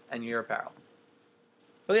team and your apparel.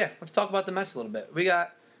 But yeah, let's talk about the Mets a little bit. We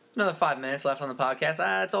got another 5 minutes left on the podcast.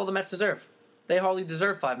 That's all the Mets deserve. They hardly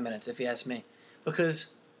deserve 5 minutes, if you ask me.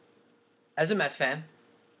 Because, as a Mets fan,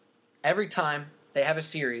 every time they have a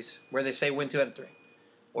series where they say win 2 out of 3,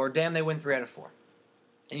 or damn, they win 3 out of 4,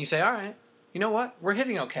 and you say, all right, you know what? We're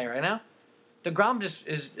hitting okay right now. DeGrom just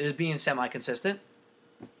is being semi-consistent.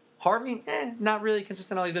 Harvey, not really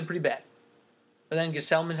consistent. He's been pretty bad. But then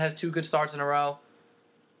Gesellman has 2 good starts in a row.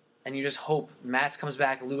 And you just hope Matz comes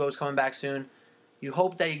back, Lugo's coming back soon. You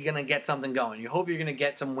hope that you're going to get something going. You hope you're going to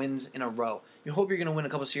get some wins in a row. You hope you're going to win a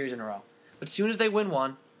couple series in a row. But as soon as they win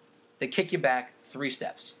one, they kick you back 3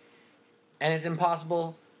 steps. And it's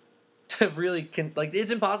impossible to really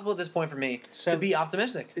it's impossible at this point for me to be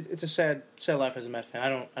optimistic. It's a sad life as a Met fan. I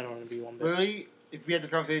don't want to be one bit. Literally, if we had this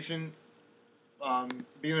conversation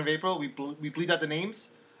beginning of April, we bleed out the names.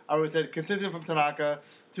 I would have said consistent from Tanaka,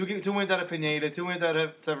 2 wins out of Pineda, 2 wins out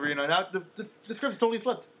of Severino. Now the script's totally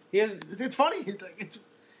flipped. It's funny. It's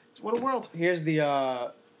what a world. Here's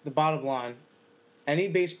the bottom line. Any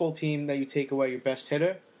baseball team that you take away your best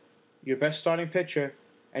hitter, your best starting pitcher,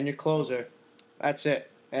 and your closer, that's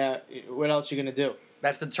it. What else are you going to do?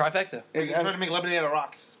 That's the trifecta. You're trying to make lemonade out of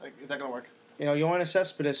rocks. Is that going to work? Yoenis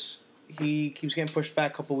Cespedes, he keeps getting pushed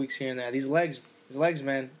back a couple weeks here and there. His legs,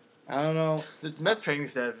 man. I don't know. The Mets training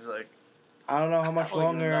staff is like... I don't know how much don't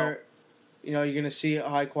even longer, you're going to see a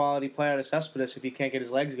high-quality player out of Cespedes if he can't get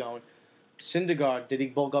his legs going. Syndergaard, did he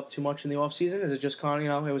bulk up too much in the offseason? Is it just it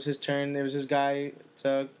was his turn, it was his guy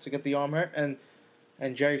to get the arm hurt?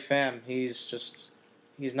 And Jerry Pham, he's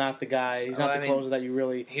not the guy. He's not the closer that you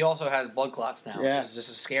really... He also has blood clots now, Yeah. which is just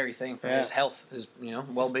a scary thing for his health, his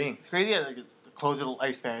well-being. It's crazy that the closer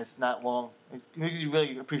lifespan is not long. It makes you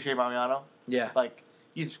really appreciate Mariano. Yeah. Like,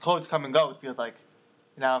 he's close to come and go, it feels like.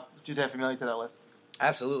 Now, just add familiar to that list.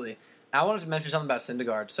 Absolutely. I wanted to mention something about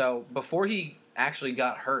Syndergaard. So, before he actually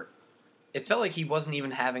got hurt, it felt like he wasn't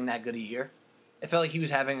even having that good a year. It felt like he was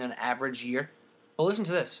having an average year. But listen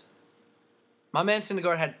to this. My man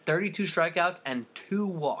Syndergaard had 32 strikeouts and 2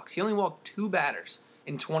 walks. He only walked 2 batters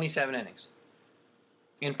in 27 innings.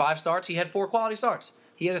 In 5 starts, he had 4 quality starts.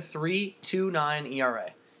 He had a 3.29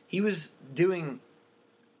 ERA. He was doing,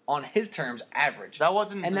 on his terms, average. That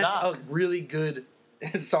wasn't And that's knock. a really good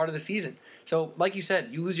start of the season. So, like you said,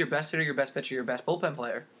 you lose your best hitter, your best pitcher, your best bullpen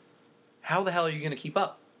player. How the hell are you going to keep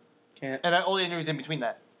up? can't. And all the injuries in between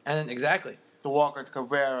that. And then, exactly. The Walker,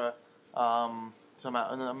 Cabrera,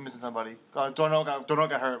 somehow, and then I'm missing somebody. Dorno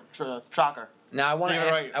got hurt. Shocker. Now, I want to You're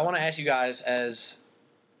ask, right. I want to ask you guys as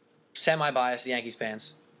semi-biased Yankees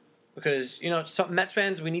fans, because some Mets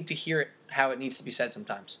fans, we need to hear it how it needs to be said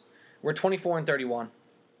sometimes. We're 24-31.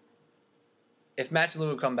 If Match and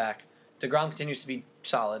Lou come back, DeGrom continues to be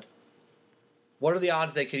solid. What are the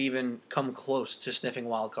odds they could even come close to sniffing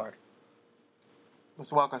wild card? What's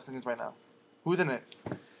the wild card standings right now? Who's in it?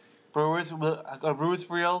 Brewers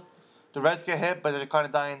for real. The Reds get hit, but they're kind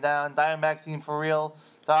of dying down. Diamondbacks seem for real.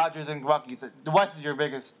 Dodgers and Rockies. The West is your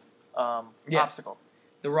biggest obstacle.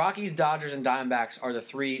 The Rockies, Dodgers, and Diamondbacks are the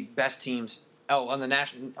 3 best teams. Oh, on the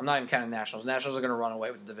National, I'm not even counting the Nationals. The Nationals are going to run away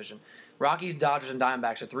with the division. Rockies, Dodgers, and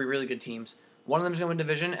Diamondbacks are 3 really good teams. One of them is going to win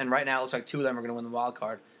division, and right now it looks like 2 of them are going to win the wild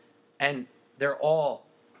card. And they're all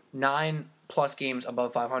 9+ games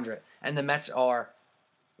above 500. And the Mets are,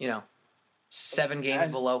 7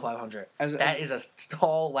 games below 500. That is a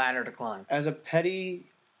tall ladder to climb. As a petty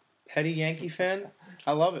Yankee fan,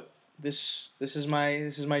 I love it. This is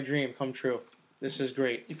my dream come true. This is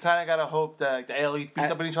great. You kind of got to hope that the AL East beats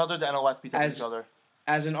up on each other, the NL West beats up on each other.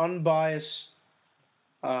 As an unbiased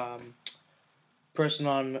person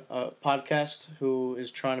on a podcast who is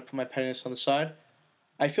trying to put my pettiness on the side,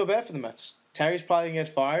 I feel bad for the Mets. Terry's probably going to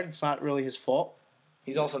get fired. It's not really his fault.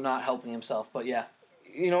 He's also not helping himself, but yeah.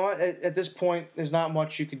 You know what? At this point, there's not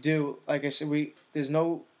much you could do. Like I said, there's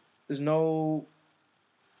no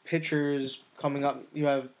pitchers coming up. You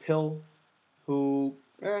have Pill, who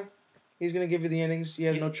he's going to give you the innings. He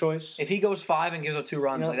has no choice. If he goes 5 and gives up 2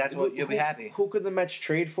 runs, that's what you'll be happy. Who could the Mets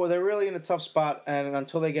trade for? They're really in a tough spot, and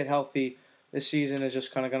until they get healthy, this season is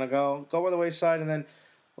just kind of going to go by the wayside. And then,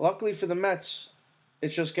 luckily for the Mets,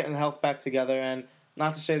 it's just getting health back together. And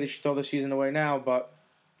not to say they should throw the season away now, but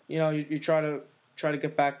you try to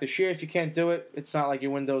get back this year. If you can't do it, it's not like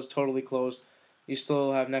your window is totally closed. You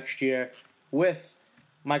still have next year with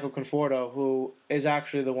Michael Conforto, who is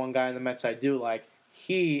actually the one guy in the Mets I do like.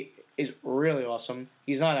 He is really awesome.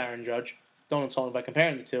 He's not Aaron Judge. Don't insult him by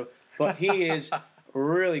comparing the two. But he is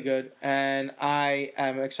really good, and I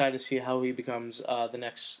am excited to see how he becomes the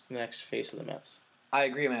next face of the Mets. I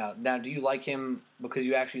agree, man. Now, do you like him because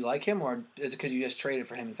you actually like him, or is it because you just traded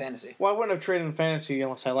for him in fantasy? Well, I wouldn't have traded in fantasy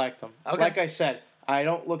unless I liked him. Okay. Like I said, I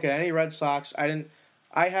don't look at any Red Sox.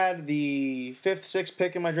 I had the 5th, 6th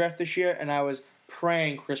pick in my draft this year, and I was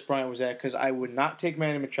praying Chris Bryant was there because I would not take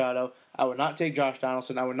Manny Machado. I would not take Josh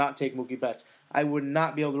Donaldson. I would not take Mookie Betts. I would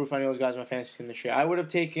not be able to root for any of those guys in my fantasy team this year. I would have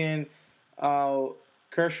taken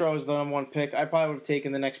Kershaw as the number 1 pick. I probably would have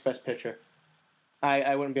taken the next best pitcher.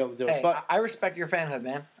 I wouldn't be able to do it. Hey, But I respect your fanhood,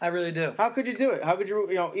 man. I really do. how could you do it? How could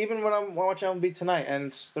you, even when I'm watching MLB tonight and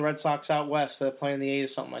it's the Red Sox out west, they're playing the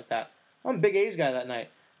A's or something like that. I'm a big A's guy that night.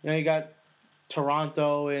 You got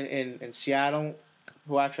Toronto and Seattle,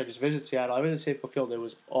 who actually I just visited Seattle. I visited Safeco Field. It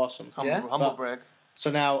was awesome. Humble Well, brag. So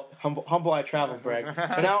now, humble I travel, Greg.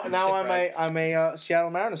 So now I'm a Seattle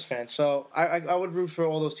Mariners fan. So I would root for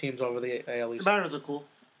all those teams over the AL East. The Mariners are cool.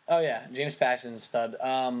 Oh yeah, James Paxton's stud.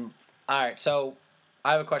 All right, so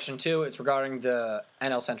I have a question too. It's regarding the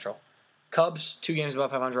NL Central. Cubs 2 games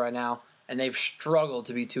above 500 right now, and they've struggled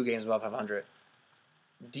to be 2 games above 500.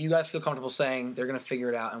 Do you guys feel comfortable saying they're going to figure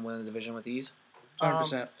it out and win the division with ease?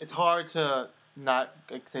 100%. It's hard to not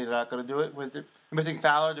say they're not going to do it. They're missing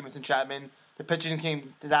Fowler, they're missing Chapman. The pitching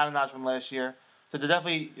came down a notch from last year, so they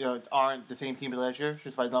definitely aren't the same team as last year,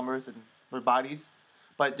 just by numbers and their bodies.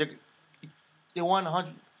 But they won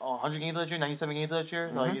 100 games last year, 97 games last year.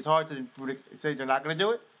 Mm-hmm. Like it's hard to say they're not going to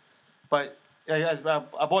do it. But as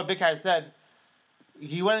our boy Big Cat said,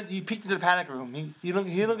 he peeked into the panic room. He looked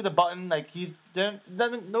at the button like there's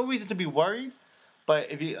no reason to be worried.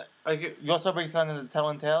 But if you also breaks down in the tail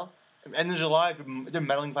and tail, end of July, if they're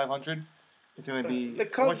meddling 500. It's going to be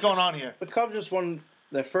what's going on here. The Cubs just won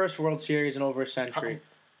their first World Series in over a century.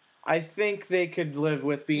 I think they could live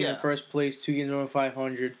with being in first place, 2 games over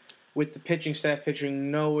 500, with the pitching staff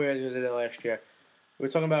pitching nowhere as good as they did last year. We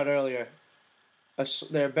were talking about it earlier.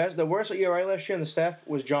 The worst ERA last year in the staff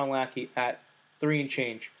was John Lackey at 3 and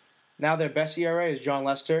change. Now their best ERA is John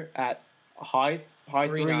Lester at a high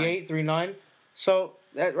 3.8, 3.9. So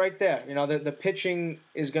that right there, the pitching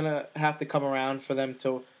is going to have to come around for them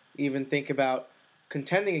to even think about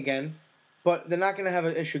contending again, but they're not going to have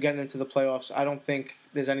an issue getting into the playoffs. I don't think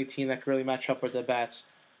there's any team that can really match up with their bats.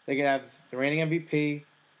 They can have the reigning MVP.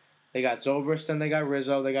 They got Zobrist, and they got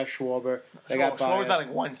Rizzo. They got Schwarber. They got Baez. Schwarber's got like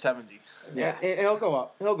 170. Yeah, and he'll go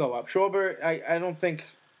up. Schwarber,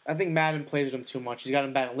 I think Madden plays with him too much. He's got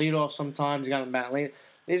him batting leadoff sometimes. He's got him batting lead.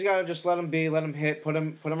 He's got to just let him be, let him hit, put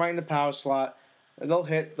him right in the power slot. They'll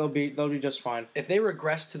hit. They'll be just fine. If they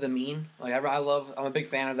regress to the mean, like I'm a big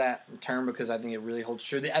fan of that term because I think it really holds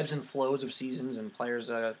true. The ebbs and flows of seasons and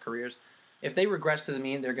players' careers. If they regress to the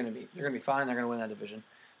mean, they're gonna be fine. They're gonna win that division.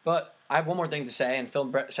 But I have one more thing to say, and Phil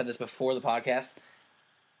Brett said this before the podcast.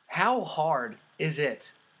 How hard is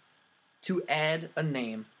it to add a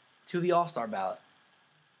name to the All-Star ballot?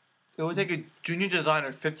 It would take a junior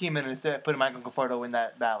designer 15 minutes to put Michael Conforto in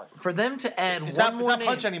that ballot. For them to add It's one more not name.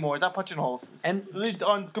 punch anymore. It's not punching holes. It's at least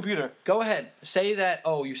on computer. Go ahead. Say that,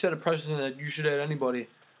 you said a precedent that you should add anybody.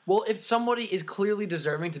 Well, if somebody is clearly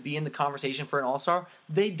deserving to be in the conversation for an All-Star,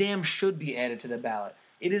 they damn should be added to the ballot.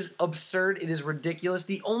 It is absurd. It is ridiculous.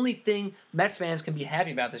 The only thing Mets fans can be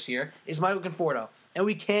happy about this year is Michael Conforto. And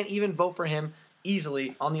we can't even vote for him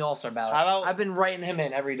easily on the All-Star ballot. I've been writing him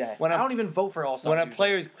in every day. I don't even vote for All-Star. When a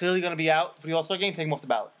player is clearly going to be out for the All-Star game, take him off the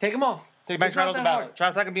ballot. Take him off. Take Max Trout off the ballot.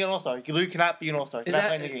 Trout's not going to be an All-Star. You literally cannot be an All-Star. He's not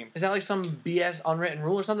playing the game. Is that like some BS unwritten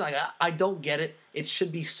rule or something? Like I don't get it. It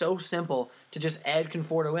should be so simple to just add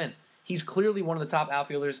Conforto in. He's clearly one of the top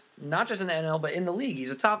outfielders, not just in the NL, but in the league.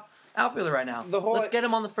 He's a top outfielder right now. Let's get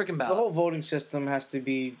him on the freaking ballot. The whole voting system has to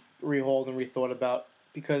be rehauled and rethought about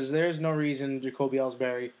because there's no reason Jacoby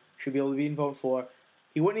Ellsbury should be able to be voted for.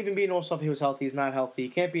 He wouldn't even be an All-Star if he was healthy. He's not healthy. He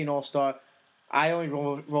can't be an All-Star. I only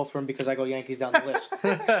vote for him because I go Yankees down the list.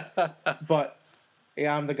 But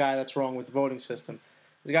yeah, I'm the guy that's wrong with the voting system.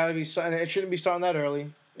 There's got to be something. It shouldn't be starting that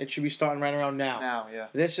early. It should be starting right around now. Now, yeah.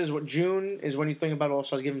 This is what June is when you think about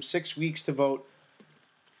All-Stars. Give them 6 weeks to vote.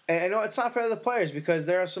 And I know it's not fair to the players because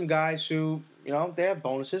there are some guys who, they have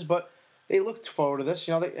bonuses, but they looked forward to this.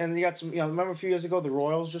 And you got some, remember a few years ago, the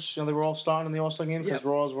Royals just, they were all starting in the All-Star game because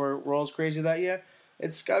Royals were crazy that year.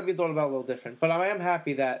 It's got to be thought about a little different. But I am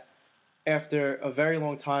happy that after a very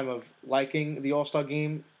long time of liking the All-Star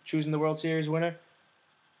game, choosing the World Series winner,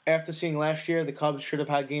 after seeing last year the Cubs should have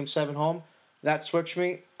had Game 7 home, that switched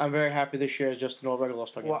me. I'm very happy this year is just an all-regular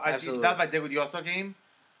All-Star game. Well, Absolutely. That's what I did with the All-Star game,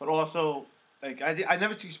 but also, I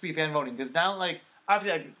never used to be fan voting because now,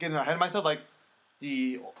 obviously, I'm getting ahead of myself,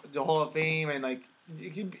 the Hall of Fame and,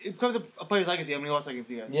 it becomes a player's legacy. How many All-Star games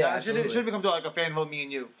do you guys? Yeah, it should become to a fan vote, me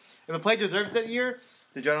and you. If a player deserves that year,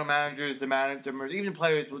 the general managers, the managers, even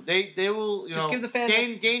players, they will Just give the fans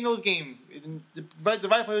gain those games. The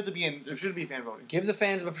right players to be in. There should be fan voting. Give the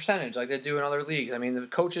fans a percentage like they do in other leagues. I mean, the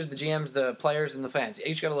coaches, the GMs, the players, and the fans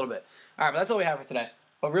each got a little bit. All right, but that's all we have for today.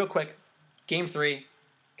 But real quick, Game 3,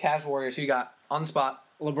 Cavs Warriors. Who you got on the spot?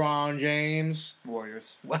 LeBron James.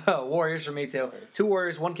 Warriors. Warriors for me too. 2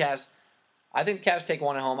 Warriors, 1 Cavs. I think the Cavs take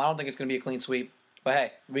 1 at home. I don't think it's going to be a clean sweep. But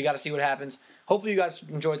hey, we got to see what happens. Hopefully you guys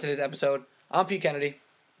enjoyed today's episode. I'm Pete Kennedy.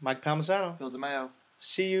 Mike Palmisano. Phil DeMayo.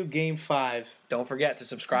 See you Game 5. Don't forget to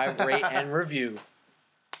subscribe, rate, and review.